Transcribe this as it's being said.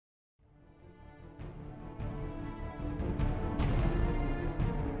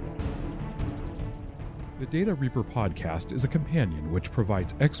The Data Reaper podcast is a companion which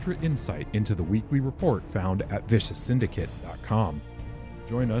provides extra insight into the weekly report found at vicioussyndicate.com.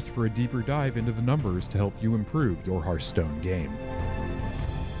 Join us for a deeper dive into the numbers to help you improve your Hearthstone game.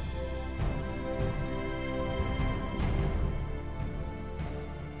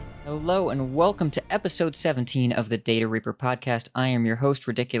 Hello and welcome to episode 17 of the Data Reaper podcast. I am your host,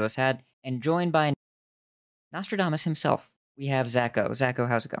 Ridiculous Had, and joined by Nostradamus himself, we have Zacho. Zacho,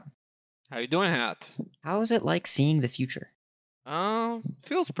 how's it going? How you doing, Hat? How is it like seeing the future?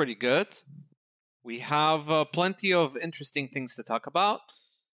 Feels pretty good. We have plenty of interesting things to talk about,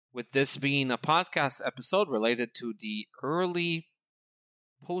 with this being a podcast episode related to the early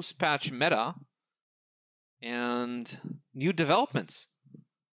post-patch meta and new developments.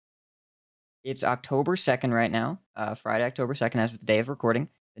 It's October 2nd right now, Friday, October 2nd, as of the day of recording.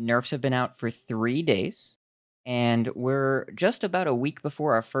 The nerfs have been out for 3 days, and we're just about a week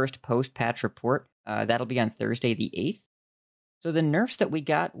before our first post-patch report. That'll be on Thursday the 8th. So the nerfs that we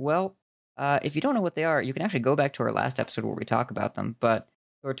got, well, if you don't know what they are, you can actually go back to our last episode where we talk about them, but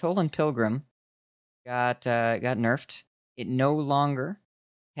Tortolan Pilgrim got nerfed. It no longer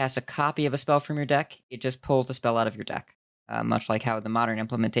casts a copy of a spell from your deck, it just pulls the spell out of your deck. Much like how the modern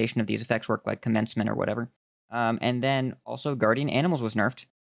implementation of these effects work, like Commencement or whatever. And then also Guardian Animals was nerfed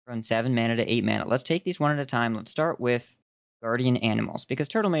from 7 mana to 8 mana. Let's take these one at a time. Let's start with Guardian Animals, because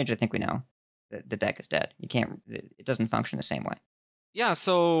Turtle Mage, I think we know, the deck is dead. It doesn't function the same way. Yeah,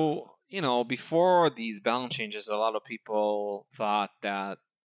 so, before these balance changes, a lot of people thought that,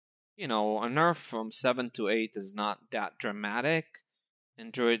 a nerf from 7 to 8 is not that dramatic,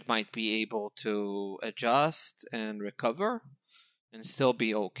 and Druid might be able to adjust and recover and still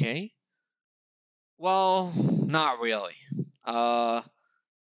be okay. Well, not really.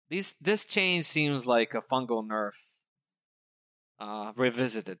 This change seems like a fungal nerf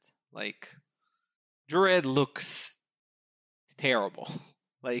revisited. Like, Druid looks terrible.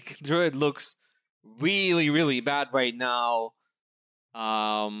 Like, Druid looks really, really bad right now.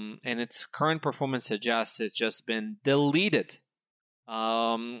 And its current performance suggests it's just been deleted.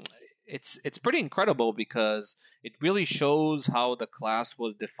 It's pretty incredible because it really shows how the class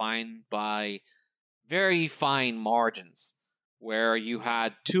was defined by very fine margins, where you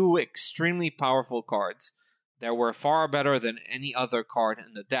had 2 extremely powerful cards that were far better than any other card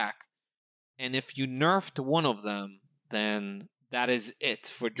in the deck, and if you nerfed one of them, then that is it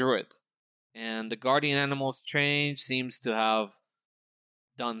for Druid. And the Guardian Animals change seems to have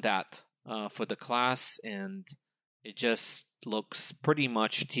done that for the class, and it just looks pretty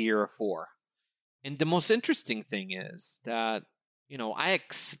much tier 4. And the most interesting thing is that, I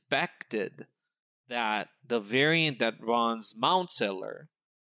expected that the variant that runs Mount Seller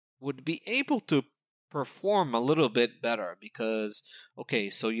would be able to perform a little bit better because, okay,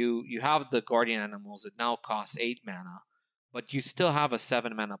 so you have the Guardian Animals, it now costs 8 mana, but you still have a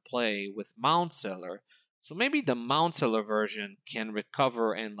 7 mana play with Mount Seller. So maybe the Mount Seller version can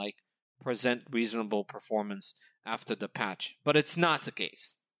recover and present reasonable performance after the patch. But it's not the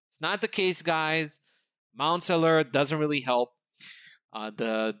case. It's not the case, guys. Mount Seller doesn't really help.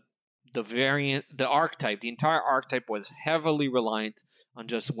 The variant, the archetype, the entire archetype was heavily reliant on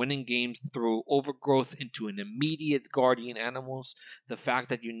just winning games through overgrowth into an immediate Guardian Animals. The fact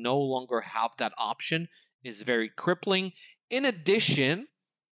that you no longer have that option is very crippling. In addition,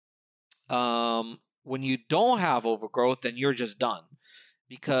 when you don't have overgrowth, then you're just done.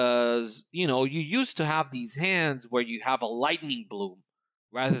 Because, you used to have these hands where you have a Lightning Bloom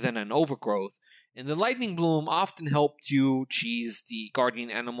rather than an Overgrowth. And the Lightning Bloom often helped you cheese the Guardian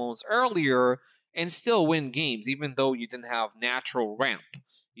Animals earlier and still win games, even though you didn't have natural ramp.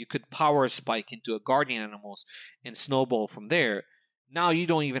 You could power spike into a Guardian Animals and snowball from there. Now you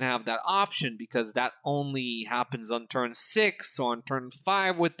don't even have that option because that only happens on turn 6 or on turn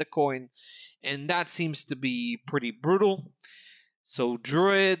 5 with the coin. And that seems to be pretty brutal. So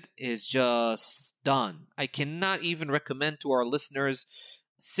Druid is just done. I cannot even recommend to our listeners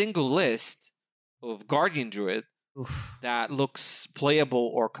a single list of Guardian Druid that looks playable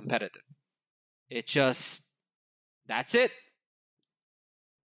or competitive. It just, that's it.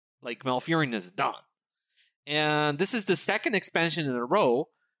 Malfurion is done. And this is the second expansion in a row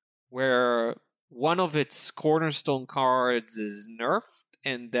where one of its cornerstone cards is nerfed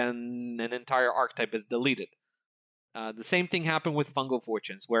and then an entire archetype is deleted. The same thing happened with Fungal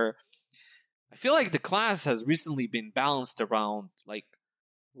Fortunes, where I feel like the class has recently been balanced around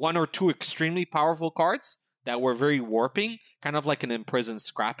 1 or 2 extremely powerful cards that were very warping, kind of like an Imprisoned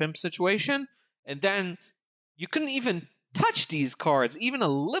Scrap Imp situation. And then you couldn't even touch these cards even a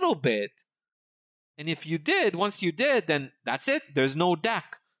little bit. And if you did, once you did, then that's it. There's no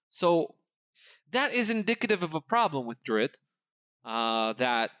deck. So that is indicative of a problem with Druid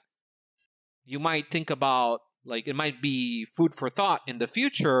that you might think about, like it might be food for thought in the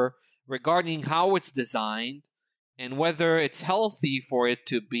future regarding how it's designed and whether it's healthy for it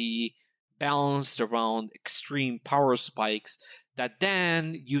to be balanced around extreme power spikes that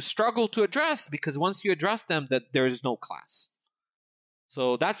then you struggle to address because once you address them, that there's no class.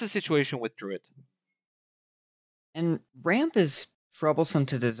 So that's the situation with Druid. And ramp is troublesome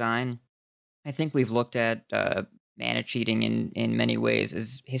to design. I think we've looked at mana cheating in many ways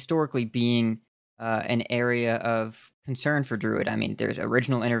as historically being an area of concern for Druid. I mean, there's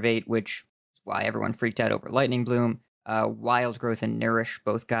original Innervate, which is why everyone freaked out over Lightning Bloom. Wild Growth and Nourish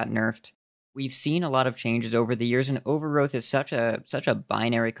both got nerfed. We've seen a lot of changes over the years, and Overgrowth is such a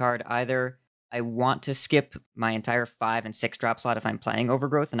binary card. Either I want to skip my entire 5 and 6 drop slot if I'm playing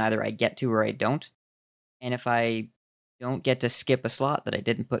Overgrowth, and either I get to or I don't. And if I don't get to skip a slot that I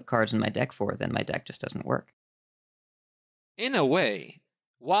didn't put cards in my deck for, then my deck just doesn't work. In a way,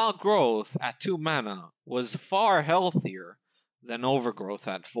 Wild Growth at 2 mana was far healthier than Overgrowth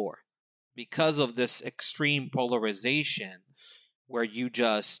at 4 because of this extreme polarization where you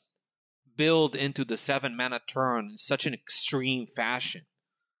just build into the 7 mana turn in such an extreme fashion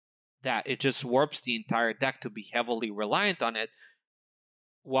that it just warps the entire deck to be heavily reliant on it.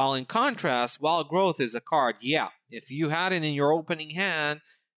 While in contrast, Wild Growth is a card, if you had it in your opening hand,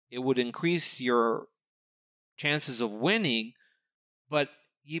 it would increase your chances of winning, but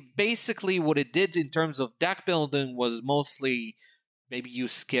you basically, what it did in terms of deck building was mostly maybe you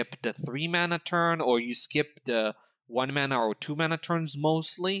skip the 3 mana turn or you skip the 1 mana or 2 mana turns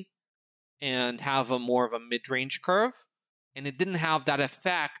mostly and have a more of a mid-range curve, and it didn't have that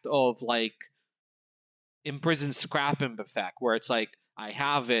effect of like Imprisoned Scrap Imp effect where it's like, I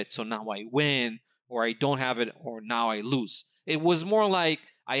have it, so now I win, or I don't have it, or now I lose. It was more like,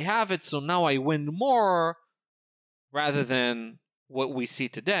 I have it, so now I win more, rather than what we see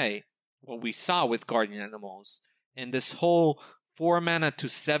today, what we saw with Guardian Animals. And this whole 4 mana to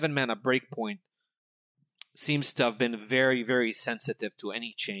 7 mana breakpoint seems to have been very, very sensitive to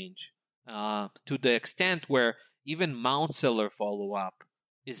any change, to the extent where even Mount Seller follow-up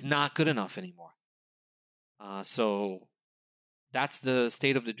is not good enough anymore. So that's the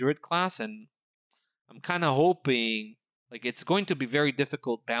state of the Druid class, and I'm kind of hoping, like, it's going to be very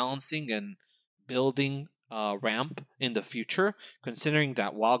difficult balancing and building ramp in the future, considering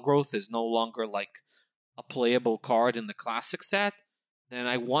that Wild Growth is no longer like a playable card in the classic set. Then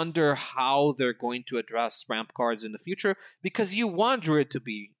I wonder how they're going to address ramp cards in the future, because you want Druid to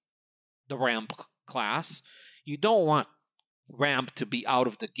be the ramp class. You don't want ramp to be out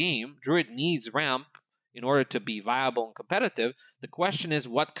of the game. Druid needs ramp in order to be viable and competitive. The question is,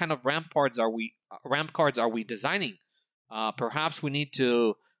 what kind of ramp cards are we designing? Perhaps we need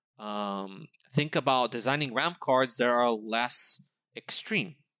to think about designing ramp cards that are less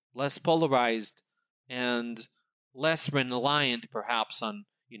extreme, less polarized, and less reliant, perhaps, on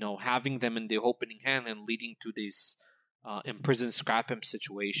having them in the opening hand and leading to this Imprisoned Scrap Imp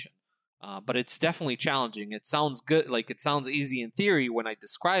situation. But it's definitely challenging. It sounds good, like it sounds easy in theory when I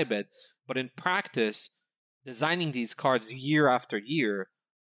describe it, but in practice, designing these cards year after year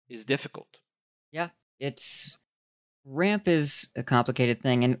is difficult. Yeah, ramp is a complicated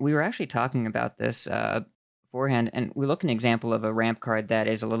thing, and we were actually talking about this beforehand, and we look at an example of a ramp card that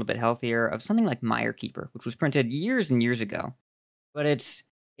is a little bit healthier, of something like Mire Keeper, which was printed years and years ago. But it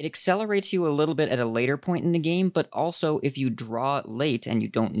accelerates you a little bit at a later point in the game, but also if you draw it late and you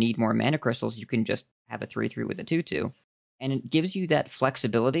don't need more mana crystals, you can just have a 3/3 with a 2/2. And it gives you that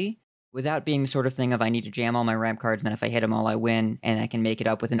flexibility without being the sort of thing of I need to jam all my ramp cards, and then if I hit them all, I win, and I can make it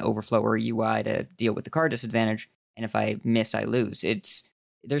up with an overflow or a UI to deal with the card disadvantage, and if I miss, I lose.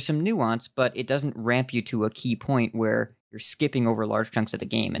 There's some nuance, but it doesn't ramp you to a key point where you're skipping over large chunks of the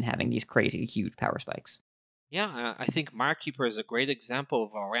game and having these crazy, huge power spikes. Yeah, I think Mire Keeper is a great example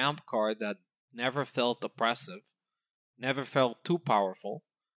of a ramp card that never felt oppressive, never felt too powerful,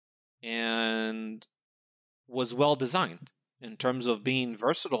 and was well designed in terms of being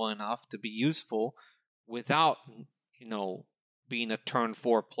versatile enough to be useful without, being a turn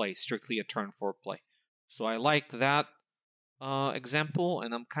 4 play, strictly a turn 4 play. So I like that example,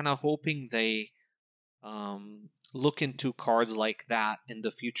 and I'm kind of hoping they look into cards like that in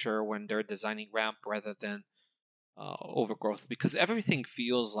the future when they're designing ramp rather than Overgrowth, because everything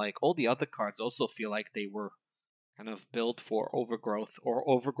feels like all the other cards also feel like they were kind of built for Overgrowth, or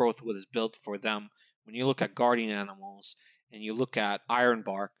Overgrowth was built for them. When you look at Guardian Animals and you look at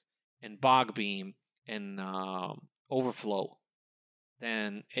Ironbark and Bogbeam and Overflow,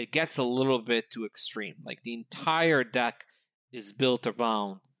 then it gets a little bit too extreme. Like the entire deck is built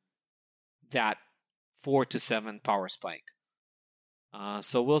around that 4 to 7 power spike.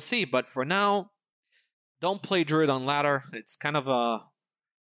 So we'll see. But for now, don't play Druid on ladder. It's kind of a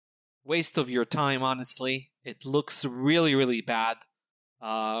waste of your time, honestly. It looks really, really bad.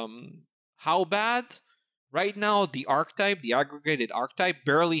 How bad? Right now, the archetype, the aggregated archetype,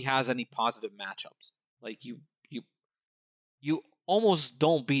 barely has any positive matchups. Like you almost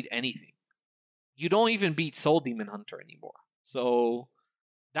don't beat anything. You don't even beat Soul Demon Hunter anymore. So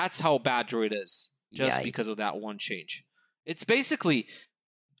that's how bad Druid is, just because of that one change. It's basically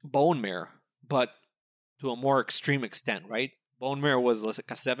Bone Mare, but to a more extreme extent, right? Bone Mare was like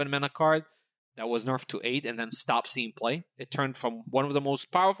a 7-mana card that was nerfed to 8 and then stopped seeing play. It turned from one of the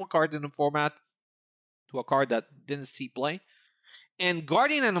most powerful cards in the format to a card that didn't see play. And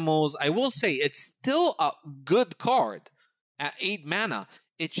Guardian Animals, I will say, it's still a good card at 8 mana.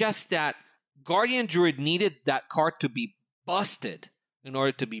 It's just that Guardian Druid needed that card to be busted in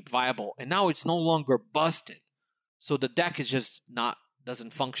order to be viable. And now it's no longer busted. So the deck is just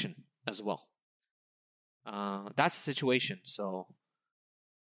doesn't function as well. That's the situation. So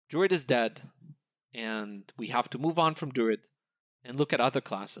Druid is dead, and we have to move on from Druid and look at other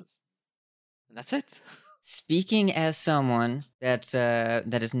classes. And that's it. Speaking as someone that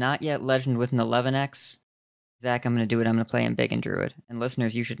is not yet Legend with an 11x, Zach, I'm going to do it. I'm going to play in Big and Druid. And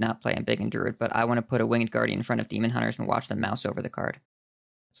listeners, you should not play in Big and Druid, but I want to put a Winged Guardian in front of Demon Hunters and watch them mouse over the card.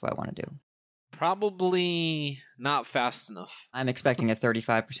 That's what I want to do. Probably not fast enough. I'm expecting a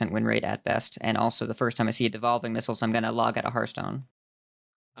 35% win rate at best, and also the first time I see a Devolving Missiles, I'm going to log out of Hearthstone.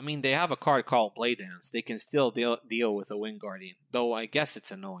 I mean, they have a card called Blade Dance. They can still deal with a Winged Guardian, though I guess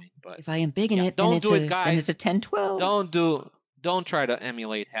it's annoying. But if I am big in it, don't do it, guys. And it's a 10-12. Don't try to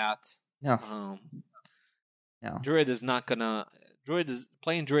emulate Hat. No. No. Druid is not gonna.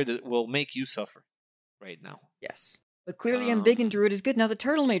 Playing Druid will make you suffer right now. Yes. But clearly Embiggen Druid is good. Now the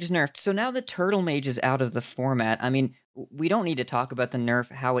Turtle Mage is nerfed. So now the Turtle Mage is out of the format. I mean, we don't need to talk about the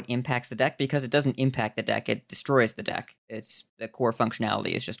nerf, how it impacts the deck, because it doesn't impact the deck. It destroys the deck. It's the core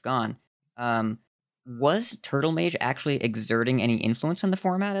functionality is just gone. Was Turtle Mage actually exerting any influence on the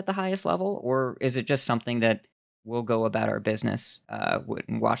format at the highest level? Or is it just something that we'll go about our business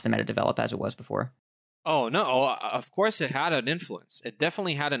and watch the meta develop as it was before? Oh, no. Of course it had an influence. It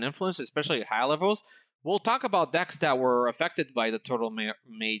definitely had an influence, especially at high levels. We'll talk about decks that were affected by the Turtle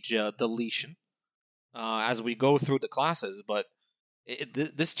Mage deletion as we go through the classes, but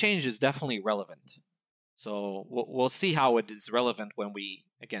this change is definitely relevant. So we'll see how it is relevant when we,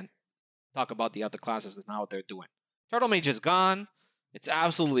 again, talk about the other classes and how they're doing. Turtle Mage is gone. It's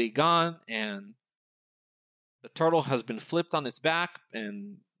absolutely gone, and the turtle has been flipped on its back,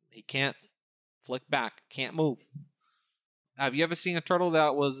 and he can't flick back, can't move. Have you ever seen a turtle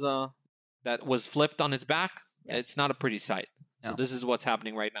that was flipped on its back? Yes. It's not a pretty sight. No. So this is what's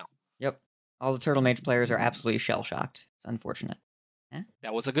happening right now. Yep. All the Turtle Mage players are absolutely shell-shocked. It's unfortunate. Eh?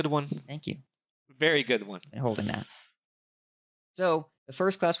 That was a good one. Thank you. Very good one. Been holding that. So, the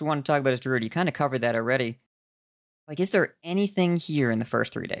first class we want to talk about is Druid. You kind of covered that already. Like, is there anything here in the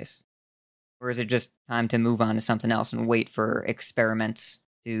first 3 days? Or is it just time to move on to something else and wait for experiments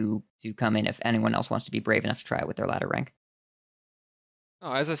to come in if anyone else wants to be brave enough to try it with their ladder rank?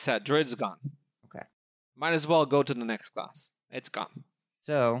 Oh, as I said, Druid's gone. Okay. Might as well go to the next class. It's gone.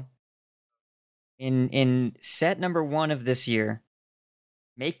 So, in set number 1 of this year,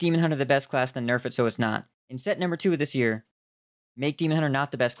 make Demon Hunter the best class, then nerf it so it's not. In set number 2 of this year, make Demon Hunter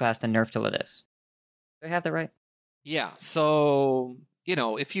not the best class, then nerf till it is. Do I have that right? Yeah, so,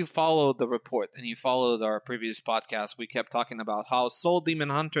 if you followed the report and you followed our previous podcast, we kept talking about how Soul Demon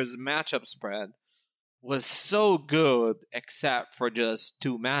Hunter's matchup spread was so good except for just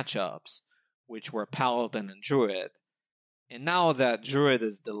 2 matchups, which were Paladin and Druid. And now that Druid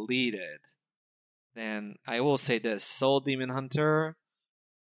is deleted, then I will say this, Soul Demon Hunter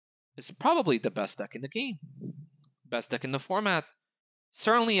is probably the best deck in the game. Best deck in the format.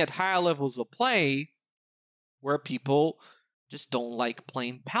 Certainly at higher levels of play, where people just don't like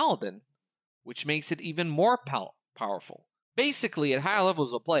playing Paladin, which makes it even more powerful. Basically, at higher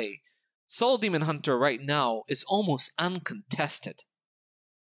levels of play, Soul Demon Hunter right now is almost uncontested.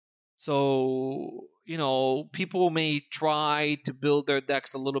 So, people may try to build their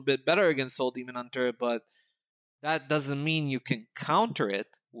decks a little bit better against Soul Demon Hunter, but that doesn't mean you can counter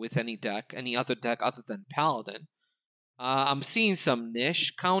it with any other deck other than Paladin. I'm seeing some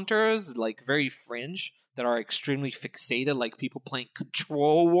niche counters, like very fringe, that are extremely fixated, like people playing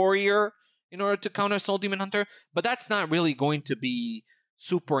Control Warrior in order to counter Soul Demon Hunter, but that's not really going to be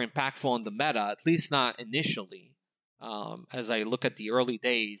super impactful on the meta, at least not initially. As I look at the early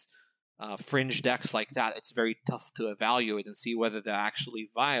days, fringe decks like that, it's very tough to evaluate and see whether they're actually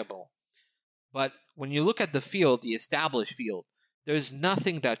viable. But when you look at the field, the established field, there's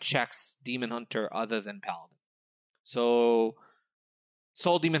nothing that checks Demon Hunter other than Paladin. So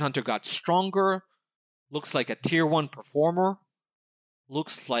Soul Demon Hunter got stronger, looks like a tier 1 performer,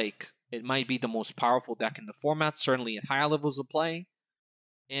 looks like it might be the most powerful deck in the format, certainly at higher levels of play.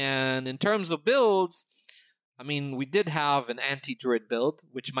 And in terms of builds, I mean, we did have an anti-Druid build,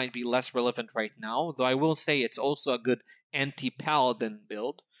 which might be less relevant right now, though I will say it's also a good anti-Paladin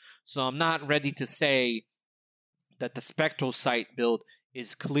build. So I'm not ready to say that the Spectral Sight build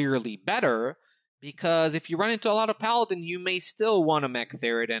is clearly better, because if you run into a lot of Paladin, you may still want a Mech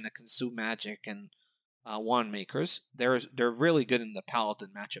Therid and a Consume Magic and Wand Makers. They're really good in the Paladin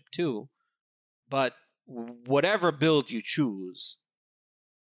matchup too. But whatever build you choose,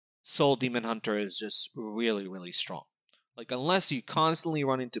 Soul Demon Hunter is just really, really strong. Like, unless you constantly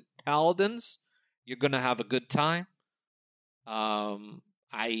run into Paladins, you're going to have a good time.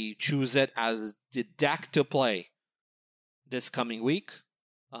 I choose it as the deck to play this coming week.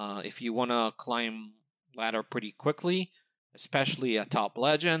 If you want to climb ladder pretty quickly, especially a top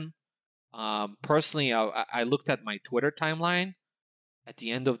legend. Personally, I looked at my Twitter timeline at the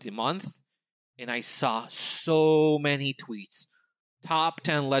end of the month, and I saw so many tweets. Top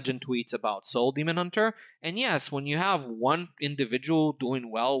 10 legend tweets about Soul Demon Hunter. And yes, when you have one individual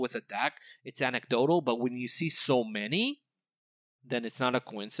doing well with a deck, it's anecdotal, but when you see so many, then it's not a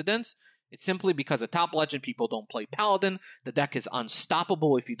coincidence. It's simply because the top legend people don't play Paladin. The deck is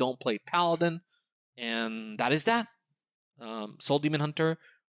unstoppable if you don't play Paladin. And that is that. Soul Demon Hunter,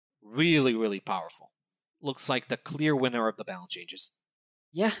 really, really powerful. Looks like the clear winner of the balance changes.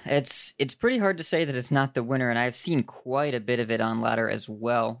 Yeah, it's pretty hard to say that it's not the winner, and I've seen quite a bit of it on ladder as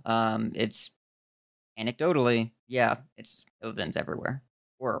well. It's anecdotally, yeah, it's Illidan's everywhere,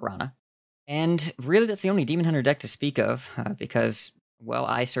 or Arana. And really, that's the only Demon Hunter deck to speak of, because, well,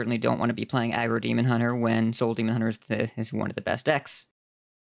 I certainly don't want to be playing aggro Demon Hunter when Soul Demon Hunter is one of the best decks.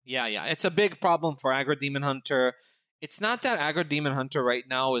 Yeah, it's a big problem for aggro Demon Hunter. It's not that aggro Demon Hunter right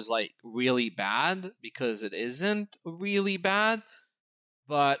now is, like, really bad, because it isn't really bad.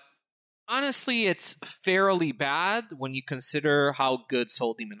 But honestly, it's fairly bad when you consider how good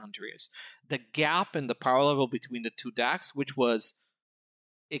Soul Demon Hunter is. The gap in the power level between the two decks, which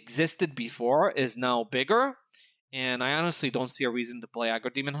existed before, is now bigger. And I honestly don't see a reason to play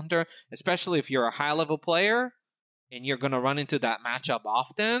aggro Demon Hunter, especially if you're a high level player and you're going to run into that matchup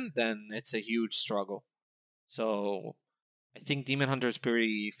often, then it's a huge struggle. So I think Demon Hunter is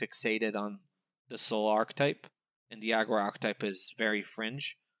pretty fixated on the Soul archetype, and the aggro archetype is very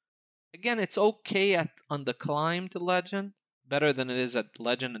fringe. Again, it's okay on the climb to Legend, better than it is at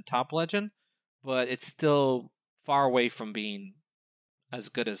Legend and Top Legend, but it's still far away from being as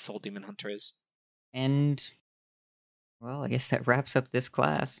good as Soul Demon Hunter is. And, well, I guess that wraps up this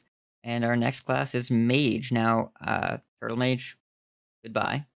class. And our next class is Mage. Now, Turtle Mage,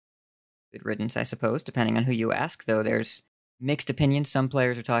 goodbye. Good riddance, I suppose, depending on who you ask, though there's mixed opinions. Some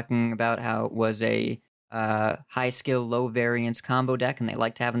players are talking about how it was a high skill, low variance combo deck, and they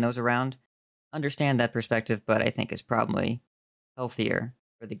liked having those around. Understand that perspective, but I think it's probably healthier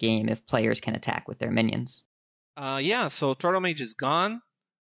for the game if players can attack with their minions. So Turtle Mage is gone,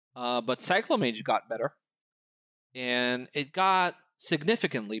 but Cyclomage got better, and it got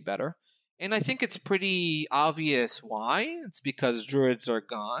significantly better. And I think it's pretty obvious why. It's because Druids are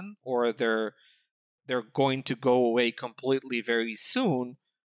gone, or they're going to go away completely very soon.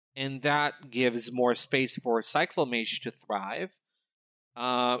 And that gives more space for Cyclomage to thrive.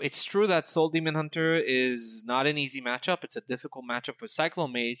 It's true that Soul Demon Hunter is not an easy matchup. It's a difficult matchup for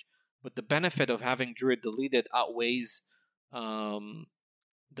Cyclomage, but the benefit of having Druid deleted outweighs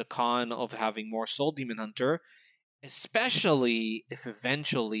the con of having more Soul Demon Hunter, especially if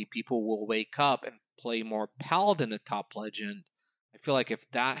eventually people will wake up and play more Paladin at Top Legend. I feel like if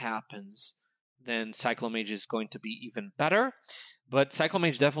that happens, then Cyclomage is going to be even better. But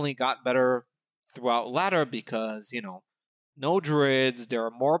Cyclomage definitely got better throughout ladder because, no Druids, there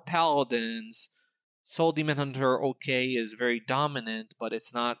are more Paladins. Soul Demon Hunter, okay, is very dominant, but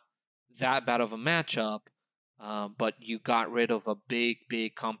it's not that bad of a matchup. But you got rid of a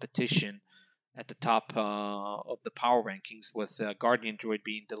big competition at the top of the power rankings with Guardian Druid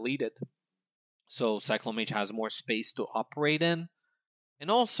being deleted. So Cyclomage has more space to operate in. And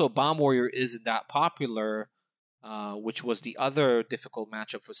also, Bomb Warrior isn't that popular, which was the other difficult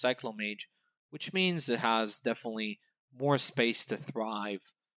matchup for Cyclomage, which means it has definitely more space to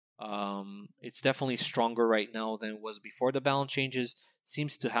thrive. It's definitely stronger right now than it was before the balance changes.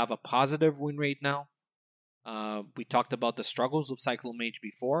 Seems to have a positive win rate now. We talked about the struggles of Cyclomage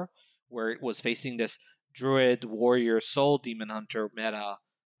before, where it was facing this Druid, Warrior, Soul Demon Hunter meta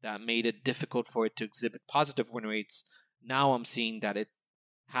that made it difficult for it to exhibit positive win rates. Now I'm seeing that it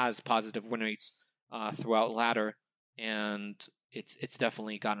has positive win rates throughout ladder, and it's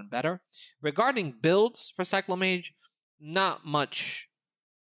definitely gotten better. Regarding builds for Cyclamage, not much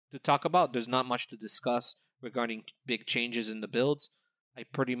to talk about. There's not much to discuss regarding big changes in the builds. I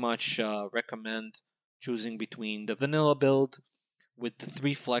pretty much recommend choosing between the vanilla build with the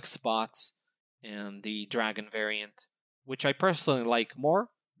 3 flex spots and the dragon variant, which I personally like more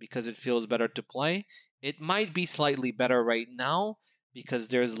because it feels better to play. It might be slightly better right now because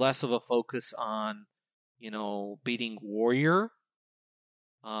there's less of a focus on, beating warrior,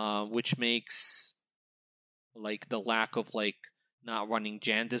 which makes like the lack of not running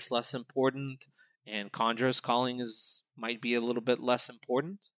Jandis less important, and Conjurer's Calling might be a little bit less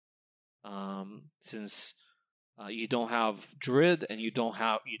important, since you don't have Druid and you don't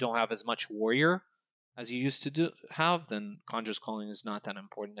have as much Warrior as you used to have. Then Conjurer's Calling is not that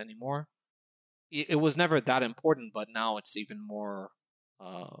important anymore. It was never that important, but now it's even more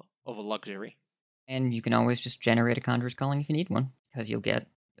of a luxury. And you can always just generate a Conjurer's Calling if you need one, because you'll get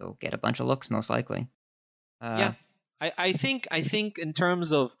a bunch of looks most likely. Yeah, I think in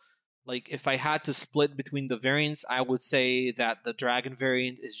terms of if I had to split between the variants, I would say that the Dragon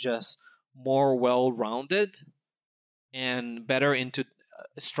variant is just more well-rounded and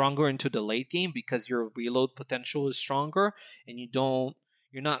stronger into the late game because your reload potential is stronger, and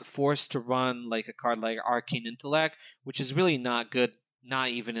you're not forced to run a card like Arcane Intellect, which is really not good, not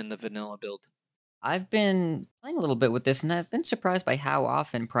even in the vanilla build. I've been playing a little bit with this, and I've been surprised by how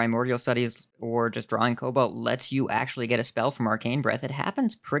often Primordial Studies or just Drawing Cobalt lets you actually get a spell from Arcane Breath. It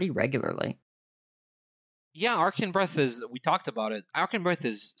happens pretty regularly. Yeah, Arcane Breath we talked about it. Arcane Breath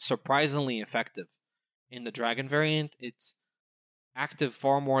is surprisingly effective. In the Dragon variant, it's active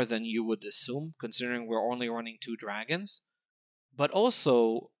far more than you would assume, considering we're only running 2 dragons. But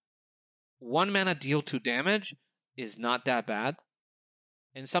also, 1 mana deal 2 damage is not that bad.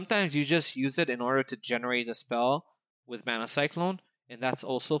 And sometimes you just use it in order to generate a spell with Mana Cyclone, and that's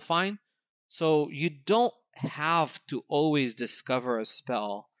also fine. So you don't have to always discover a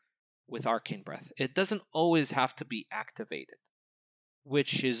spell with Arcane Breath. It doesn't always have to be activated,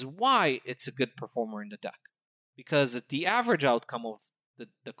 which is why it's a good performer in the deck. Because the average outcome of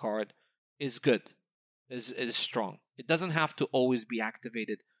the card is good, is strong. It doesn't have to always be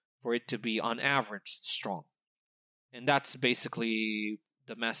activated for it to be, on average, strong. And that's basically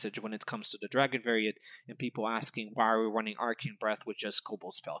the message when it comes to the Dragon variant and people asking why are we running Arcane Breath with just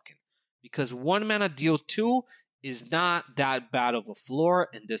Cobalt Spellkin. Because 1 mana deal 2 is not that bad of a floor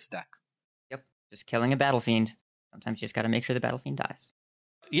in this deck. Yep, just killing a Battle Fiend. Sometimes you just gotta make sure the Battle Fiend dies.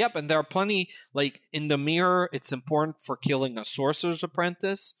 Yep, and there are plenty, in the mirror, it's important for killing a Sorcerer's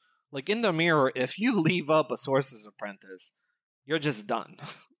Apprentice. In the mirror, if you leave up a Sorcerer's Apprentice, you're just done.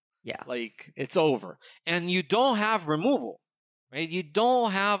 Yeah. It's over. And you don't have removal, right? You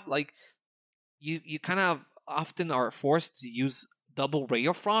don't have, you kind of often are forced to use double Ray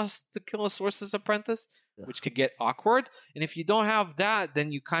of Frost to kill a Sorcerer's Apprentice, which could get awkward. And if you don't have that,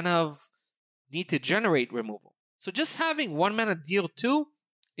 then you kind of need to generate removal. So just having 1 mana deal 2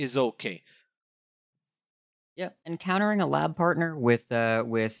 is okay. Yeah, and countering a lab partner with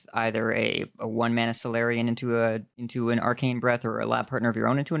either a 1 mana Solarian into an Arcane Breath, or a lab partner of your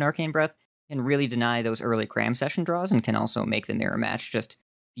own into an Arcane Breath, can really deny those early cram session draws, and can also make the mirror match just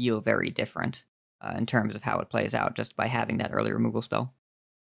feel very different in terms of how it plays out just by having that early removal spell.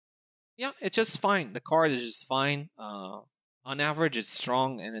 Yeah, it's just fine. The card is just fine. On average, it's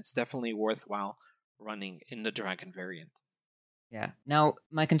strong, and it's definitely worthwhile running in the Dragon variant. Yeah. Now,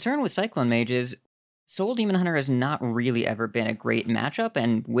 my concern with Cyclone Mage is Soul Demon Hunter has not really ever been a great matchup,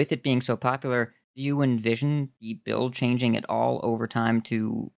 and with it being so popular, do you envision the build changing at all over time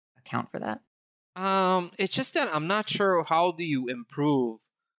to account for that? It's just that I'm not sure how do you improve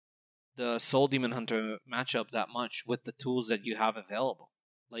the Soul Demon Hunter matchup that much with the tools that you have available.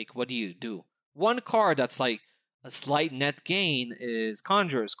 What do you do? One card that's a slight net gain is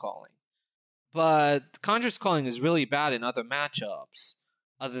Conjurer's Calling. But Conjurer's Calling is really bad in other matchups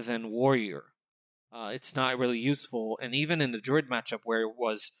other than Warrior. It's not really useful, and even in the Druid matchup where it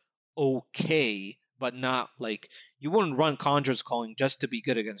was okay, but not you wouldn't run Conjurer's Calling just to be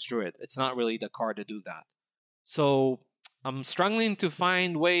good against Druid. It's not really the card to do that. So I'm struggling to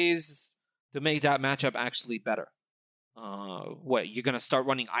find ways to make that matchup actually better. You're going to start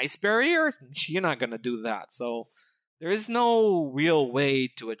running Ice Barrier? You're not going to do that. So there is no real way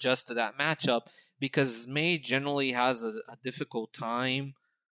to adjust to that matchup because Mage generally has a difficult time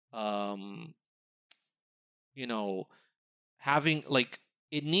having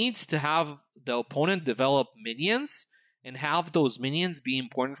it needs to have the opponent develop minions and have those minions be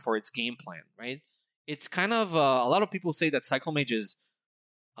important for its game plan, right? It's kind of a lot of people say that Cyclemage is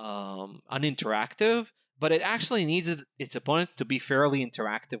uninteractive, but it actually needs its opponent to be fairly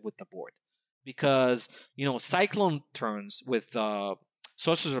interactive with the board, because Cyclone turns with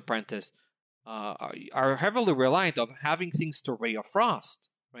Sorcerer's Apprentice are heavily reliant on having things to Ray of Frost,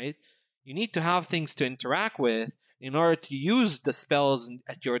 right? You need to have things to interact with in order to use the spells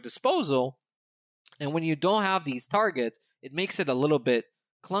at your disposal. And when you don't have these targets, it makes it a little bit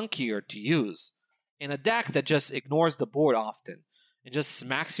clunkier to use. In a deck that just ignores the board often and just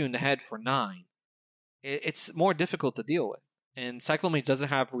smacks you in the head for 9, it's more difficult to deal with. And Cyclemage doesn't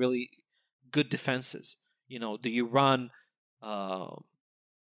have really good defenses. Do you run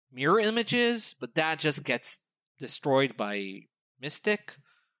mirror images, but that just gets destroyed by Mystic.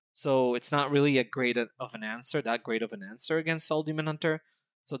 So it's not really that great of an answer against Soul Demon Hunter.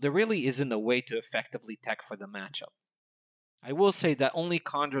 So there really isn't a way to effectively tech for the matchup. I will say that only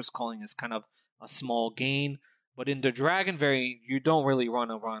Conjurer's Calling is kind of a small gain, but in the Dragon variant, you don't really run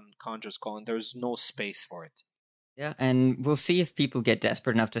Conjurer's Calling. There's no space for it. Yeah, and we'll see if people get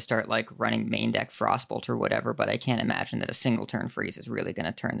desperate enough to start running main deck Frostbolt or whatever, but I can't imagine that a single turn freeze is really going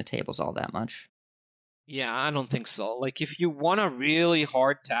to turn the tables all that much. Yeah, I don't think so. If you want a really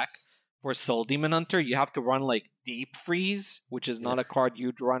hard tech for Soul Demon Hunter, you have to run Deep Freeze, which is not a card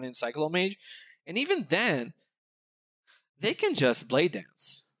you'd run in Cyclemage. And even then, they can just Blade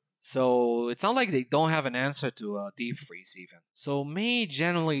Dance. So it's not like they don't have an answer to a Deep Freeze even. So Mage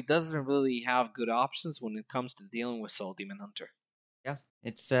generally doesn't really have good options when it comes to dealing with Soul Demon Hunter. Yeah,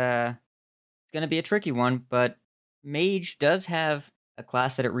 it's going to be a tricky one, but Mage does have a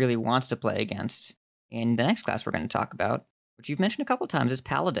class that it really wants to play against. And the next class we're going to talk about, which you've mentioned a couple times, is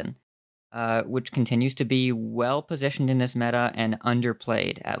Paladin, which continues to be well positioned in this meta and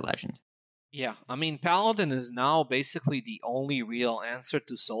underplayed at Legend. Yeah, Paladin is now basically the only real answer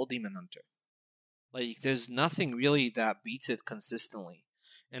to Soul Demon Hunter. There's nothing really that beats it consistently.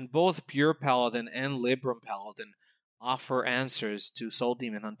 And both Pure Paladin and Libram Paladin offer answers to Soul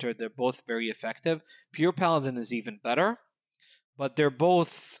Demon Hunter. They're both very effective. Pure Paladin is even better, but they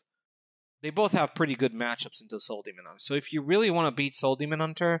both have pretty good matchups into Soul Demon Hunter. So if you really want to beat Soul Demon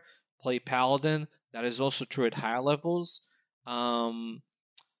Hunter, play Paladin. That is also true at higher levels.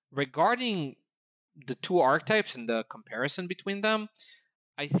 Regarding the two archetypes and the comparison between them,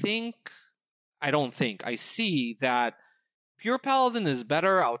 I see that Pure Paladin is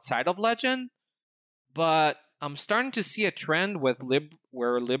better outside of Legend, but I'm starting to see a trend with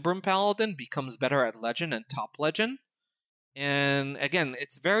where Libram Paladin becomes better at Legend and top Legend. And again,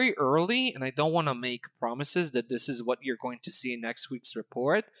 it's very early, and I don't want to make promises that this is what you're going to see in next week's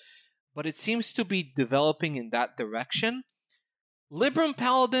report, but it seems to be developing in that direction. Libram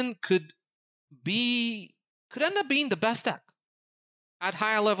Paladin could end up being the best deck at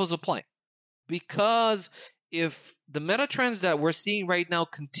higher levels of play. Because if the meta trends that we're seeing right now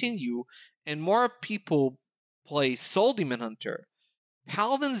continue and more people play Soul Demon Hunter,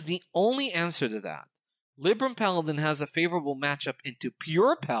 Paladin's the only answer to that. Libram Paladin has a favorable matchup into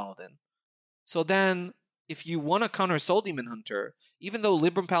Pure Paladin. So then, if you want to counter Soul Demon Hunter, even though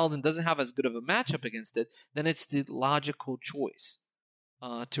Libram Paladin doesn't have as good of a matchup against it, then it's the logical choice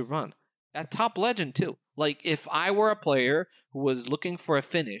to run. At top Legend, too. If I were a player who was looking for a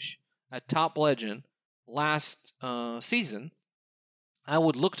finish at top Legend last season, I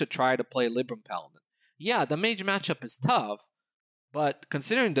would look to try to play Libram Paladin. Yeah, the Mage matchup is tough, but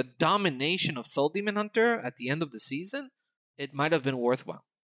considering the domination of Soul Demon Hunter at the end of the season, it might have been worthwhile.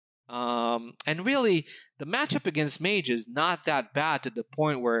 And really, the matchup against Mage is not that bad to the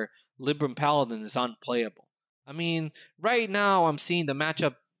point where Libram Paladin is unplayable. Right now I'm seeing the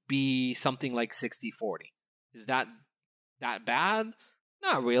matchup be something like 60-40. Is that bad?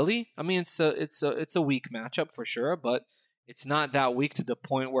 Not really. It's a weak matchup for sure, but it's not that weak to the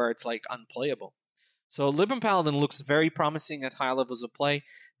point where it's unplayable. So Libram Paladin looks very promising at high levels of play.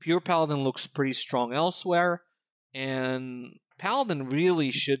 Pure Paladin looks pretty strong elsewhere, and Paladin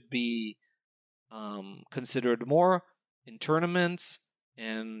really should be considered more in tournaments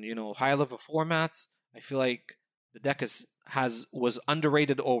and high level formats. I feel like the deck was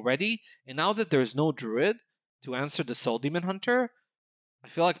underrated already, and now that there's no Druid to answer the Soul Demon Hunter, I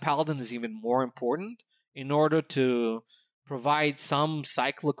feel like Paladin is even more important in order to provide some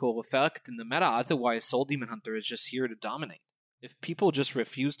cyclical effect in the meta. Otherwise, Soul Demon Hunter is just here to dominate. If people just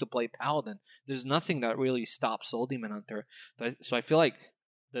refuse to play Paladin, there's nothing that really stops Soul Demon Hunter. So I feel like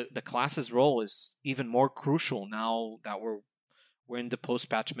the class's role is even more crucial now that we're in the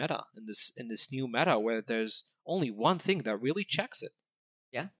post-patch meta, in this new meta where there's only one thing that really checks it.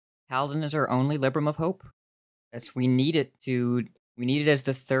 Yeah, Paladin is our only Libram of Hope. We need it as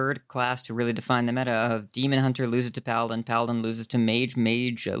the third class to really define the meta of Demon Hunter loses to Paladin, Paladin loses to Mage,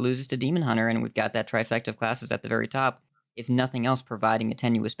 Mage loses to Demon Hunter, and we've got that trifecta of classes at the very top, if nothing else, providing a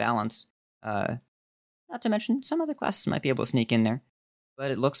tenuous balance. Not to mention, some other classes might be able to sneak in there. But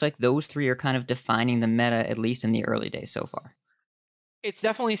it looks like those three are kind of defining the meta, at least in the early days so far. It's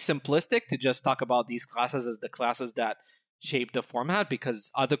definitely simplistic to just talk about these classes as the classes that shape the format, because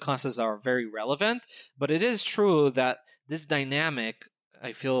other classes are very relevant. But it is true that this dynamic,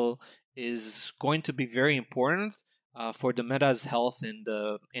 I feel, is going to be very important for the meta's health in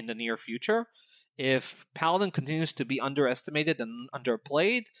the near future. If Paladin continues to be underestimated and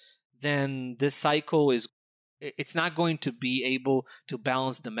underplayed, then this cycle it's not going to be able to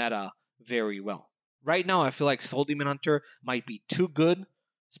balance the meta very well. Right now, I feel like Soul Demon Hunter might be too good,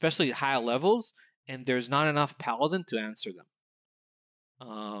 especially at high levels, and there's not enough Paladin to answer them.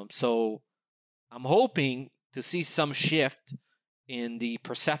 So I'm hoping to see some shift in the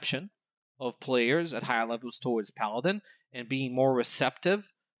perception of players at higher levels towards Paladin and being more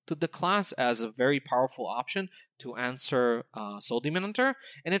receptive to the class as a very powerful option to answer Soul Demon Hunter.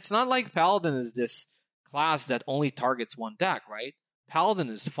 And it's not like Paladin is this class that only targets one deck, right? Paladin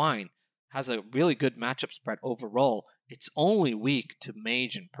is fine, has a really good matchup spread overall. It's only weak to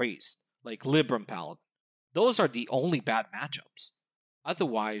Mage and Priest, like Libram Paladin. Those are the only bad matchups.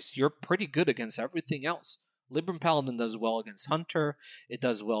 Otherwise, you're pretty good against everything else. Libram Paladin does well against Hunter. It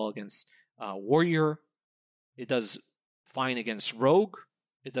does well against Warrior. It does fine against Rogue.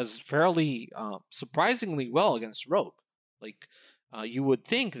 It does fairly surprisingly well against Rogue. Like, you would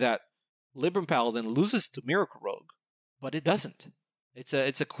think that Libram Paladin loses to Miracle Rogue, but it doesn't. It's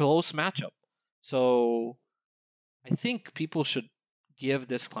a close matchup. So I think people should give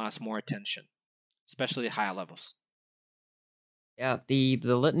this class more attention, especially at higher levels. Yeah, the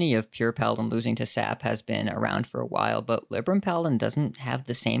litany of Pure Paladin losing to Sap has been around for a while, but Libram Paladin doesn't have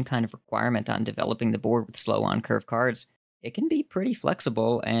the same kind of requirement on developing the board with slow on-curve cards. It can be pretty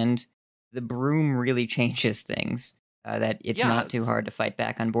flexible, and the Broom really changes things. That it's not too hard to fight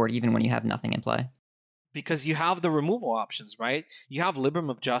back on board, even when you have nothing in play. Because you have the removal options, right? You have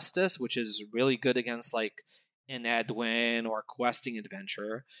Libram of Justice, which is really good against like an Edwin or Questing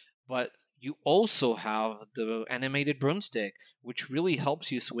Adventurer, but you also have the Animated Broomstick, which really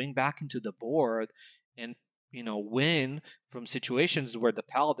helps you swing back into the board and, win from situations where the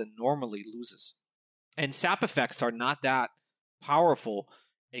Paladin normally loses. And Sap effects are not that powerful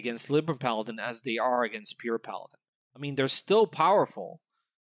against Libram Paladin as they are against Pure Paladin. I mean, they're still powerful,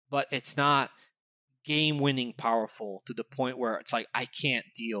 but it's not game-winning powerful to the point where it's like, I can't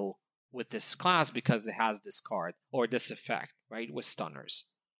deal with this class because it has this card or this effect, right, with stunners.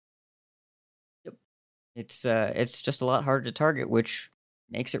 Yep. It's just a lot harder to target, which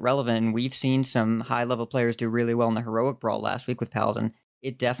makes it relevant. And we've seen some high-level players do really well in the Heroic Brawl last week with Paladin.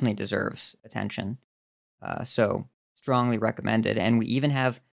 It definitely deserves attention. So, strongly recommended. And we even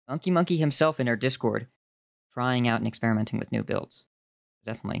have Monkey himself in our Discord trying out and experimenting with new builds.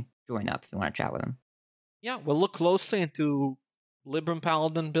 Definitely join up if you want to chat with him. Yeah, we'll look closely into Libram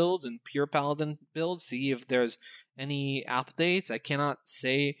Paladin builds and Pure Paladin builds, see if there's any updates. I cannot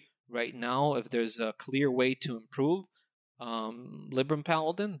say right now if there's a clear way to improve Libram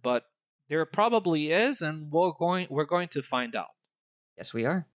Paladin, but there probably is, and we're going to find out. Yes, we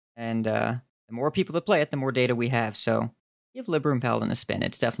are. And the more people that play it, the more data we have, so give Libram Paladin a spin.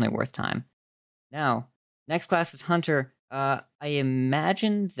 It's definitely worth time. Now, next class is Hunter. I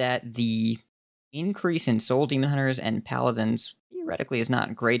imagine that the increase in Soul Demon Hunters and Paladins theoretically is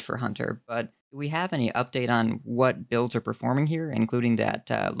not great for Hunter, but do we have any update on what builds are performing here, including that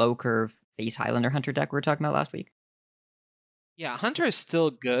low-curve Face Highlander Hunter deck we were talking about last week? Yeah, Hunter is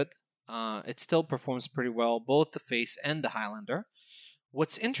still good. It still performs pretty well, both the Face and the Highlander.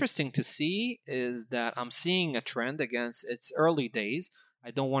 What's interesting to see is that I'm seeing a trend against its early days.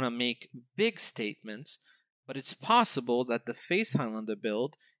 I don't want to make big statements, but it's possible that the Face Highlander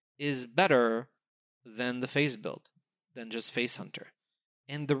build is better than the Face build, than just Face Hunter.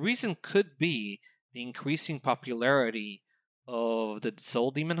 And the reason could be the increasing popularity of the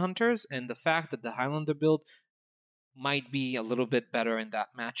Soul Demon Hunters and the fact that the Highlander build might be a little bit better in that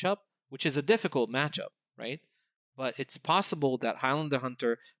matchup, which is a difficult matchup, right? But it's possible that Highlander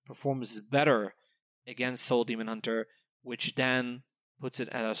Hunter performs better against Soul Demon Hunter, which then puts it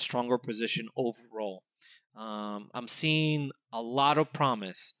at a stronger position overall. I'm seeing a lot of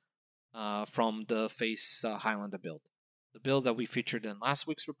promise from the Face Highlander build. The build that we featured in last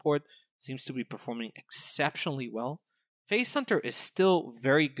week's report seems to be performing exceptionally well. Face Hunter is still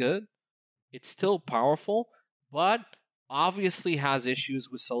very good. It's still powerful, but obviously has issues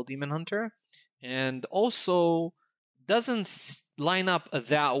with Soul Demon Hunter. and also doesn't line up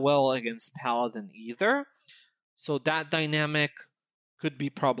that well against Paladin either. So that dynamic could be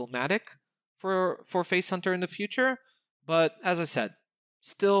problematic for Face Hunter in the future. But as I said,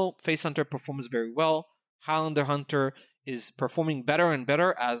 still Face Hunter performs very well. Highlander Hunter is performing better and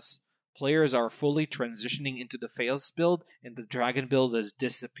better as players are fully transitioning into the Fails build, and the Dragon build is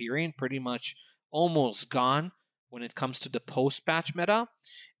disappearing, pretty much almost gone when it comes to the post-patch meta.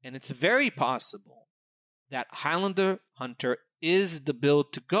 And it's very possible that Highlander Hunter is the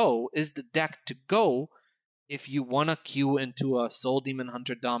build to go, is the deck to go if you want to queue into a Soul Demon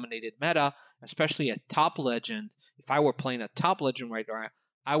Hunter dominated meta, especially at top legend. If I were playing a top legend right now,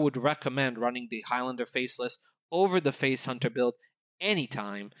 I would recommend running the Highlander Faceless over the Face Hunter build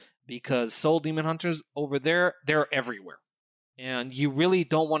anytime, because Soul Demon Hunters over there, they're everywhere. And you really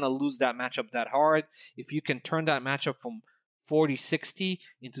don't want to lose that matchup that hard. If you can turn that matchup from 40-60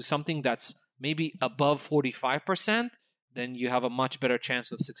 into something that's maybe above 45%, then you have a much better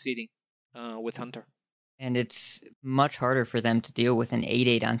chance of succeeding with Hunter. And it's much harder for them to deal with an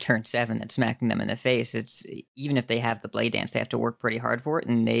 8/8 on turn 7 that's smacking them in the face. It's even if they have the Blade Dance, they have to work pretty hard for it,